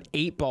hand on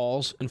 8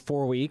 balls in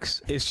 4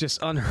 weeks is just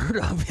unheard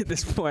of at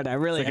this point. It's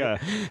like a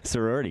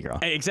sorority girl.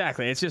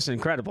 Exactly. It's just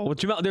incredible. With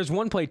Jamel, there's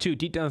one play, too,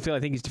 deep down the field.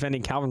 I think he's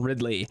defending Calvin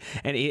Ridley.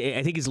 And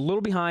I think he's a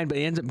little behind, but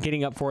he ends up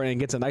getting up for it and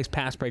gets a nice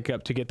pass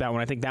breakup to get that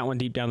one. I think that one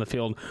deep down the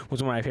field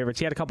was one of my favorites.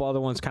 He had a couple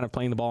other ones kind of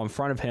playing the ball in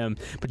front of him.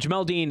 But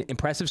Jamel Dean,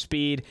 impressive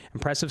speed,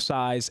 impressive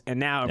size, and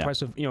now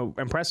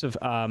impressive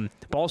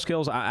ball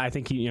skills. I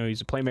think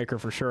he's a playmaker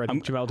for sure. I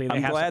think Jamel Dean.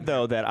 I'm glad,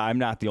 though, that I'm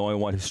not the only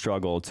one who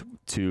struggled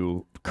to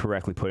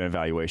correctly put an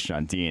evaluation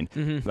on Dean.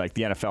 Like,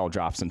 the NFL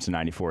drops him to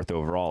 94th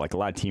overall. Like, a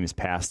lot of teams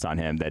passed on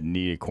him that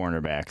needed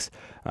cornerbacks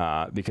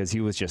because he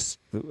was just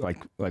like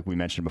we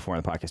mentioned before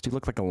in the podcast. He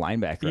looked like a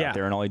linebacker out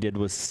there, and all he did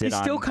was sit on.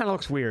 He still kind of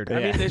looks weird.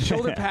 I mean, the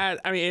shoulder pad.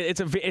 I mean,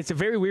 it's a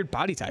very weird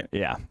body type.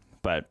 Yeah.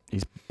 but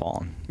he's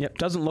balling. Yep,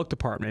 doesn't look the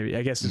part. Maybe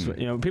I guess is what,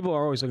 people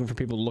are always looking for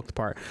people to look the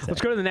part. Exactly.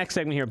 Let's go to the next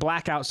segment here,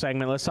 blackout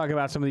segment. Let's talk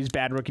about some of these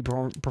bad rookie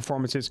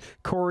performances.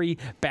 Corey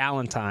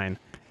Ballentine,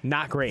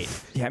 not great.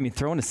 Yeah, I mean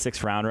throwing a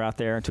 6th rounder out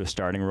there into a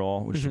starting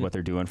role, which is what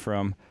they're doing for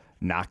him.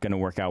 Not going to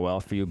work out well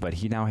for you, but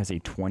he now has a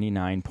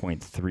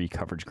 29.3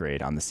 coverage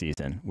grade on the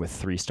season with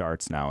 3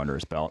 starts now under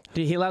his belt.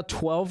 He allowed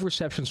 12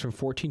 receptions from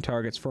 14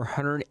 targets for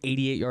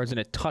 188 yards and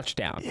a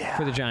touchdown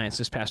for the Giants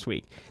this past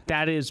week.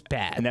 That is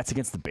bad. And that's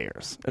against the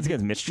Bears. That's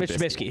against Mitch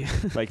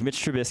Trubisky. Like,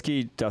 Mitch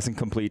Trubisky doesn't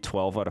complete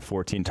 12 out of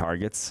 14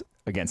 targets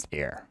against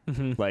air.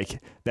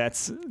 Like,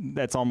 that's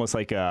almost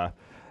like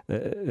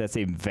that's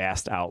a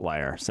vast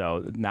outlier.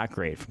 So not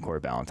great from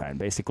Corey Ballentine.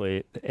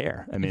 Basically,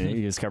 air. I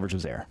mean, his coverage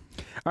was air.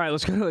 All right,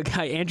 let's go to a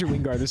guy, Andrew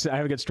Wingard. I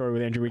have a good story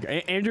with Andrew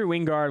Wingard. Andrew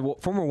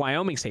Wingard, former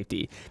Wyoming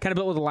safety, kind of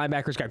built with the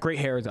linebackers, got great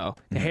hair, though.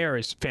 The hair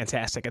is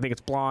fantastic. I think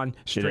it's blonde,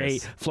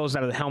 straight, flows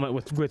out of the helmet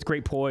with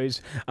great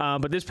poise.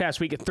 But this past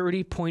week, a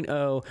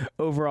 30.0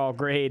 overall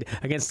grade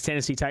against the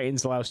Tennessee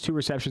Titans, allows 2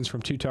 receptions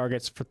from 2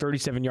 targets for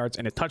 37 yards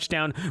and a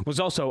touchdown. Was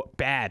also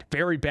bad,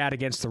 very bad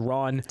against the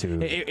run.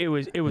 Dude, it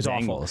was awful.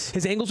 Angles.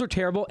 His angles are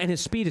terrible, and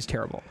his speed is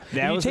terrible. If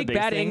you take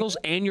bad angles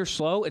and you're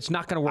slow, it's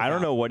not going to work out. I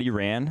don't know what he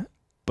ran,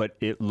 but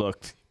it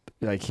looked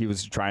like he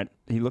was trying.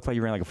 He looked like he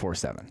ran like a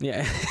 4.7.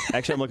 Yeah.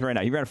 Actually, I'm looking right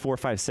now. He ran a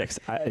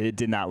 4.56. It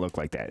did not look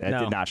like that. That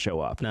did not show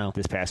up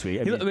this past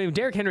week. I mean,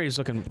 Derrick Henry is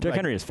looking. Derrick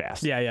Henry is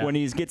fast. Yeah. When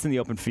he gets in the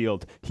open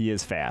field, he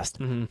is fast.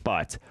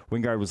 But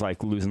Wingard was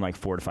like losing like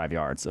 4 to 5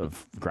 yards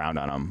of ground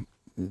on him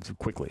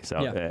quickly, so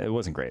it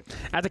wasn't great.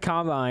 At the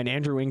Combine,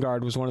 Andrew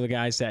Wingard was one of the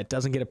guys that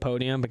doesn't get a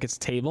podium but gets a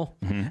table,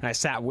 and I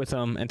sat with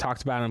him and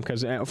talked about him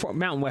because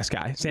Mountain West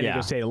guy, San Diego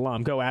State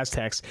alum, go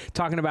Aztecs,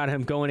 talking about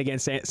him going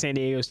against San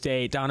Diego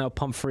State, Donnell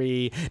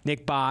Pumphrey,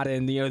 Nick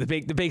Bodden, the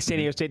big San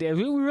Diego State.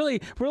 We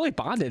really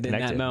bonded in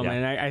that moment,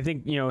 and I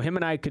think him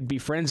and I could be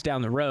friends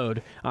down the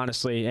road,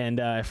 honestly. And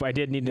if I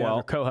did need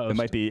another co-host, it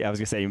might be. I was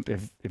gonna say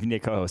if you need a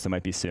co-host, it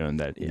might be soon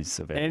that he's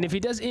available. And if he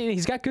does,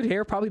 he's got good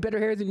hair, probably better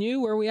hair than you.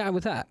 Where are we at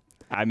with that?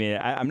 I mean,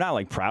 I'm not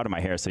like proud of my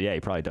hair, so yeah,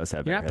 he probably does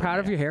have. You're not proud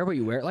of your hair, but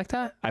you wear it like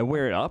that? I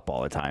wear it up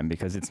all the time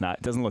because it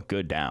doesn't look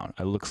good down.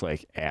 It looks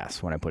like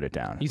ass when I put it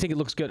down. You think it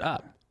looks good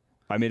up?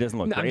 I mean, it doesn't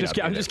look great.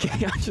 I'm just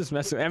kidding. I'm just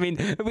messing. I mean,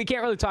 we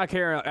can't really talk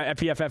hair at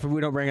PFF if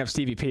we don't bring up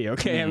Stevie P.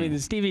 Okay, I mean,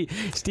 Stevie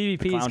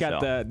P's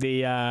got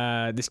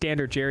the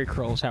standard Jerry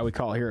curls, how we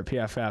call it here at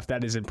PFF.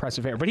 That is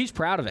impressive hair, but he's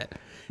proud of it.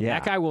 Yeah.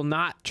 That guy will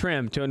not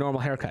trim to a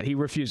normal haircut. He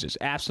refuses,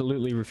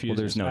 absolutely refuses.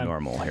 Well, there's no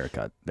normal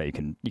haircut that you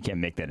can't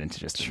make that into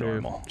just a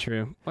normal.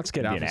 True. Let's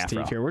get off of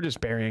Steve here. We're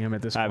just burying him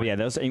at this point. Yeah,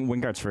 that was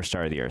Wingard's first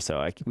start of the year,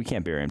 so we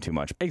can't bury him too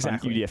much.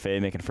 Exactly.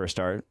 UDFA making first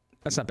start.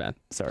 That's not bad.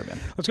 Sorry, man.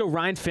 Let's go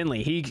Ryan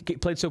Finley. He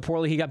played so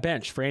poorly, he got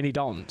benched for Andy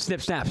Dalton.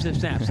 Snip, snap, snip,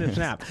 snap, snip,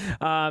 snap.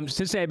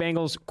 Cincinnati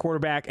Bengals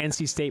quarterback,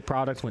 NC State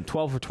product, went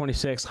 12 for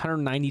 26,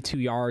 192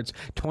 yards,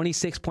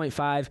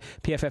 26.5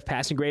 PFF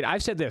passing grade.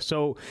 I've said this.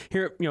 So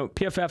here,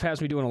 PFF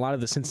has me doing a lot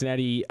of the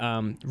Cincinnati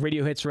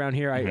radio hits around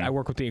here. I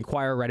work with the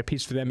Inquirer, write a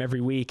piece for them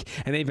every week,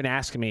 and they've been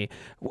asking me,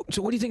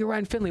 so what do you think of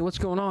Ryan Finley? What's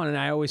going on? And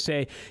I always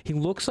say, he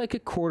looks like a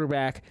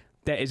quarterback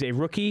that is a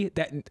rookie,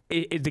 that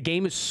the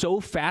game is so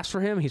fast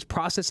for him. He's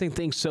processing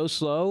things so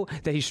slow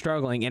that he's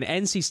struggling. And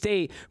NC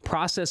State,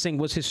 processing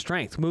was his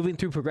strength. Moving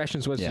through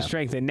progressions was his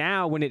strength. And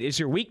now when it is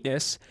your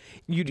weakness,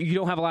 you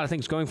don't have a lot of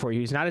things going for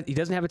you. He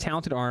doesn't have a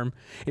talented arm,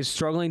 is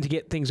struggling to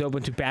get things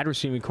open to bad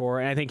receiving core.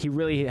 And I think he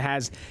really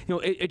has,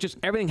 it just,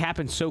 everything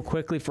happens so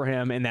quickly for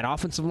him. And that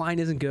offensive line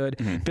isn't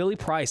good. Billy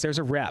Price, there's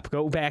a rep.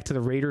 Go back to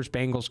the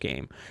Raiders-Bengals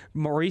game.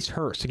 Maurice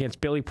Hurst against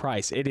Billy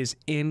Price. It is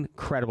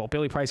incredible.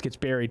 Billy Price gets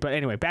buried. But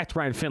anyway, back to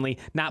Ryan Finley,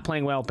 not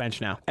playing well,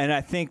 bench now. And I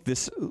think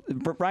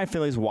Ryan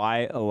Finley is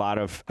why a lot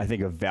of,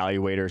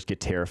 evaluators get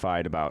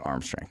terrified about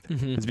arm strength.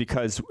 It's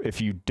because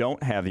if you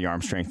don't have the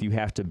arm strength, you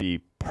have to be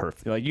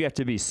perfect. Like, you have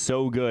to be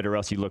so good or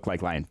else you look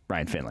like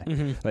Ryan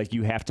Finley. Like,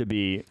 you have to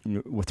be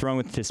throwing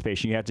with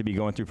anticipation. You have to be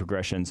going through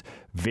progressions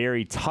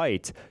very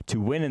tight to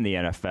win in the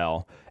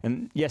NFL.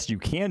 And yes, you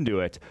can do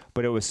it,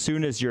 but as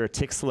soon as you're a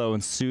tick slow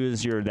and as soon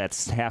as you're that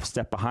half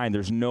step behind,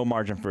 there's no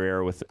margin for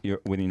error with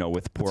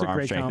poor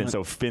arm strength. And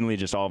so Finley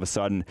just all of a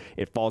sudden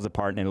it falls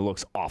apart and it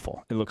looks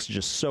awful. It looks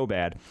just so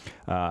bad,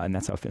 and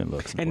that's how Finley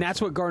looks. And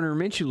that's what Gardner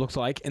Minshew looked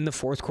like in the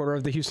fourth quarter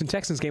of the Houston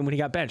Texans game when he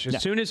got benched.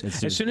 As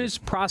soon as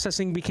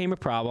processing became a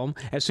problem,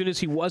 as soon as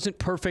he wasn't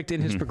perfect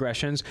in his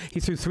progressions,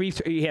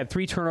 he had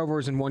 3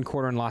 turnovers in one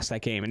quarter and lost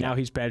that game. And now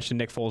he's benched and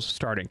Nick Foles is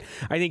starting.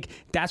 I think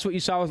that's what you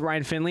saw with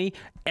Ryan Finley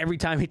every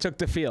time he took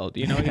the field.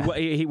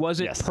 He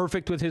wasn't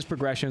perfect with his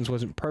progressions,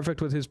 wasn't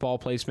perfect with his ball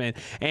placement,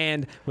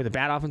 and with a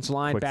bad offensive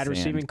line, bad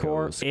receiving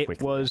core,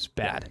 it was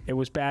bad. It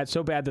was bad,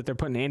 so bad that they're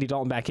putting Andy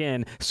Dalton back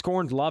in.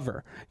 Scorned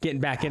Lover getting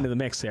back into the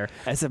mix there.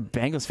 As a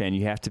Bengals fan,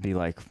 you have to be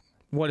like,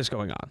 what is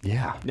going on?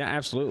 Yeah,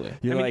 absolutely.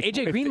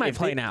 AJ Green might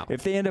play now.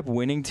 If they end up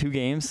winning 2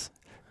 games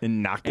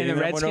and not getting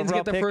the Redskins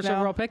get the first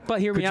overall pick, but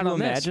hear me out on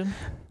this.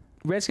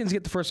 Redskins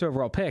get the first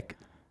overall pick.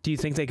 Do you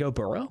think they go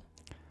Burrow?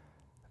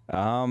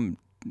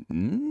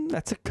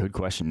 That's a good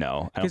question.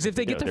 No. Because if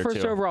they get the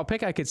first overall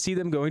pick, I could see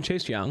them going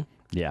Chase Young.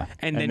 Yeah.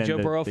 And then Joe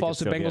Burrow falls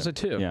to the Bengals at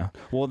 2. Yeah.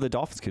 Well, the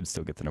Dolphins could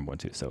still get the number 1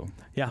 too. So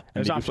yeah.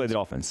 And they play the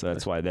Dolphins, so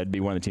that's why that'd be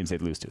one of the teams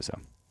they'd lose to. So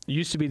it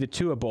used to be the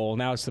Tua Bowl.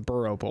 Now it's the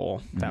Burrow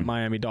Bowl. That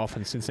Miami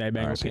Dolphins Cincinnati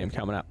Bengals game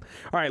coming up.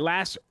 All right,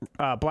 last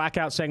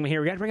blackout segment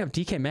here. We got to bring up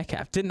DK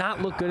Metcalf. Did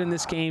not look good in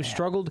this game.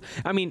 Struggled.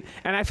 I mean,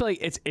 and I feel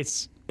like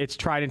it's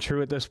tried and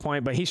true at this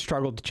point, but he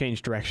struggled to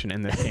change direction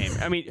in this game.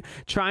 I mean,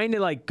 trying to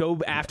like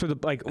go after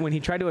when he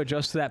tried to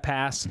adjust to that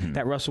pass,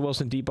 that Russell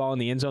Wilson deep ball in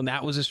the end zone,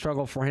 that was a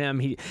struggle for him.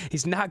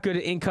 He's not good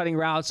at in-cutting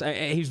routes.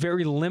 He's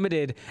very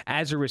limited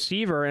as a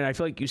receiver, and I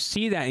feel like you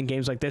see that in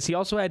games like this. He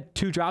also had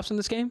 2 drops in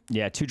this game.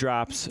 Yeah, 2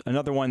 drops.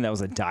 Another one that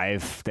was a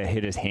dive that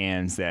hit his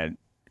hands that,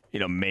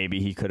 maybe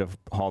he could have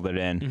hauled it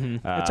in.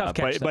 A tough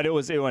catch, but it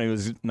was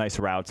a nice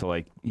route. So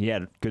like he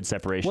had good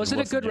separation. Was it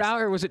a good route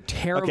or was it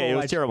terrible? Okay, it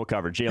was terrible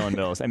coverage. Jalen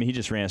Mills. I mean, he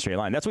just ran a straight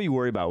line. That's what you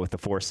worry about with the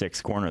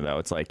 4-6 corner, though.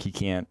 It's like you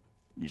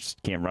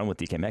just can't run with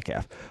DK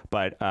Metcalf.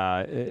 But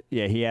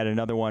yeah, he had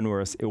another one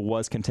where it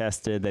was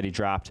contested that he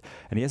dropped,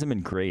 and he hasn't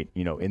been great,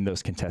 in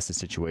those contested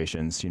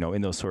situations,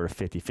 in those sort of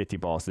 50-50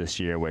 balls this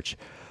year, which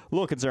a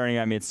little concerning.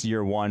 I mean, it's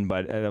year 1,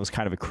 but that was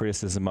kind of a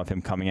criticism of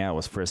him coming out,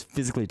 was for as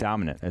physically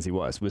dominant as he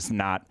was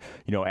not,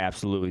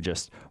 absolutely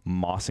just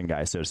mossing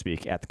guys, so to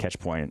speak, at the catch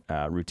point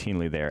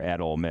routinely there at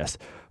Ole Miss.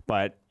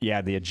 But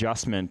yeah, the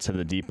adjustment to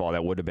the deep ball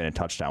that would have been a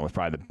touchdown was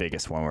probably the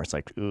biggest one, where it's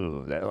like,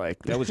 ooh,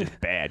 that was just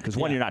bad. Because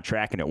one, you're not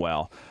tracking it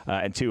well,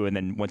 and 2, and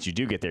then once you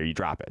do get there, you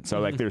drop it.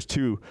 So like, there's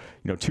two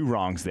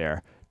wrongs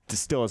there.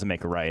 Still doesn't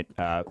make a right.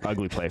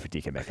 Ugly play for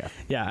DK Metcalf.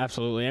 Yeah,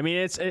 absolutely. I mean,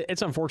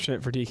 it's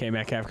unfortunate for DK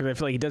Metcalf because I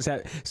feel like he does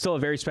have still a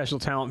very special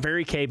talent,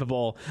 very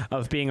capable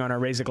of being on our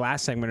Raise the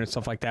Glass segment and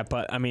stuff like that.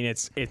 But I mean,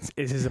 it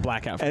is a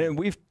blackout for him.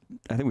 And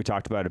I think we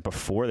talked about it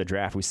before the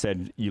draft. We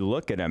said you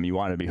look at him, you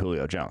want to be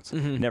Julio Jones.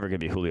 Never going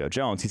to be Julio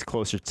Jones. He's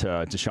closer to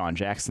Deshaun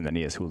Jackson than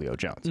he is Julio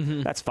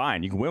Jones. That's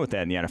fine. You can win with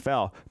that in the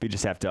NFL, but you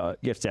just have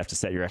to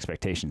set your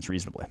expectations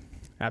reasonably.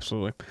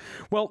 Absolutely.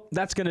 Well,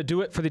 that's going to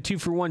do it for the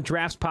 2-for-1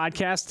 Drafts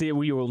podcast.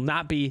 We will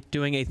not be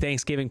doing a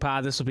Thanksgiving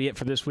pod. This will be it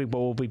for this week, but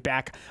we'll be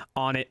back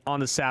on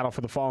the saddle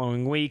for the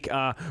following week.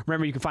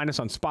 Remember, you can find us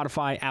on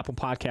Spotify, Apple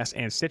Podcasts,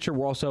 and Stitcher.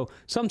 We're also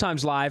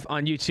sometimes live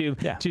on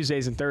YouTube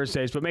Tuesdays and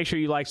Thursdays, but make sure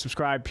you like,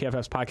 subscribe,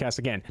 PFF's podcast.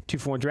 Again,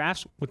 2-for-1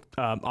 Drafts with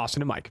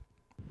Austin and Mike.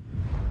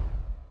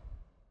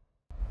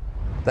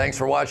 Thanks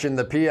for watching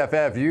the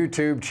PFF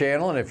YouTube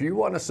channel, and if you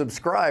want to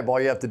subscribe,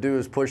 all you have to do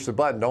is push the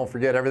button. Don't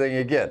forget everything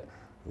you get.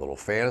 A little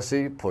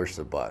fantasy, push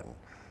the button.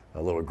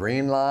 A little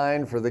green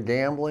line for the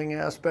gambling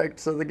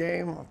aspects of the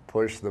game,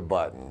 push the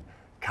button.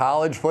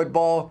 College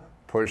football,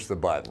 push the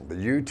button. The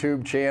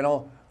YouTube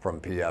channel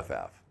from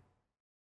PFF.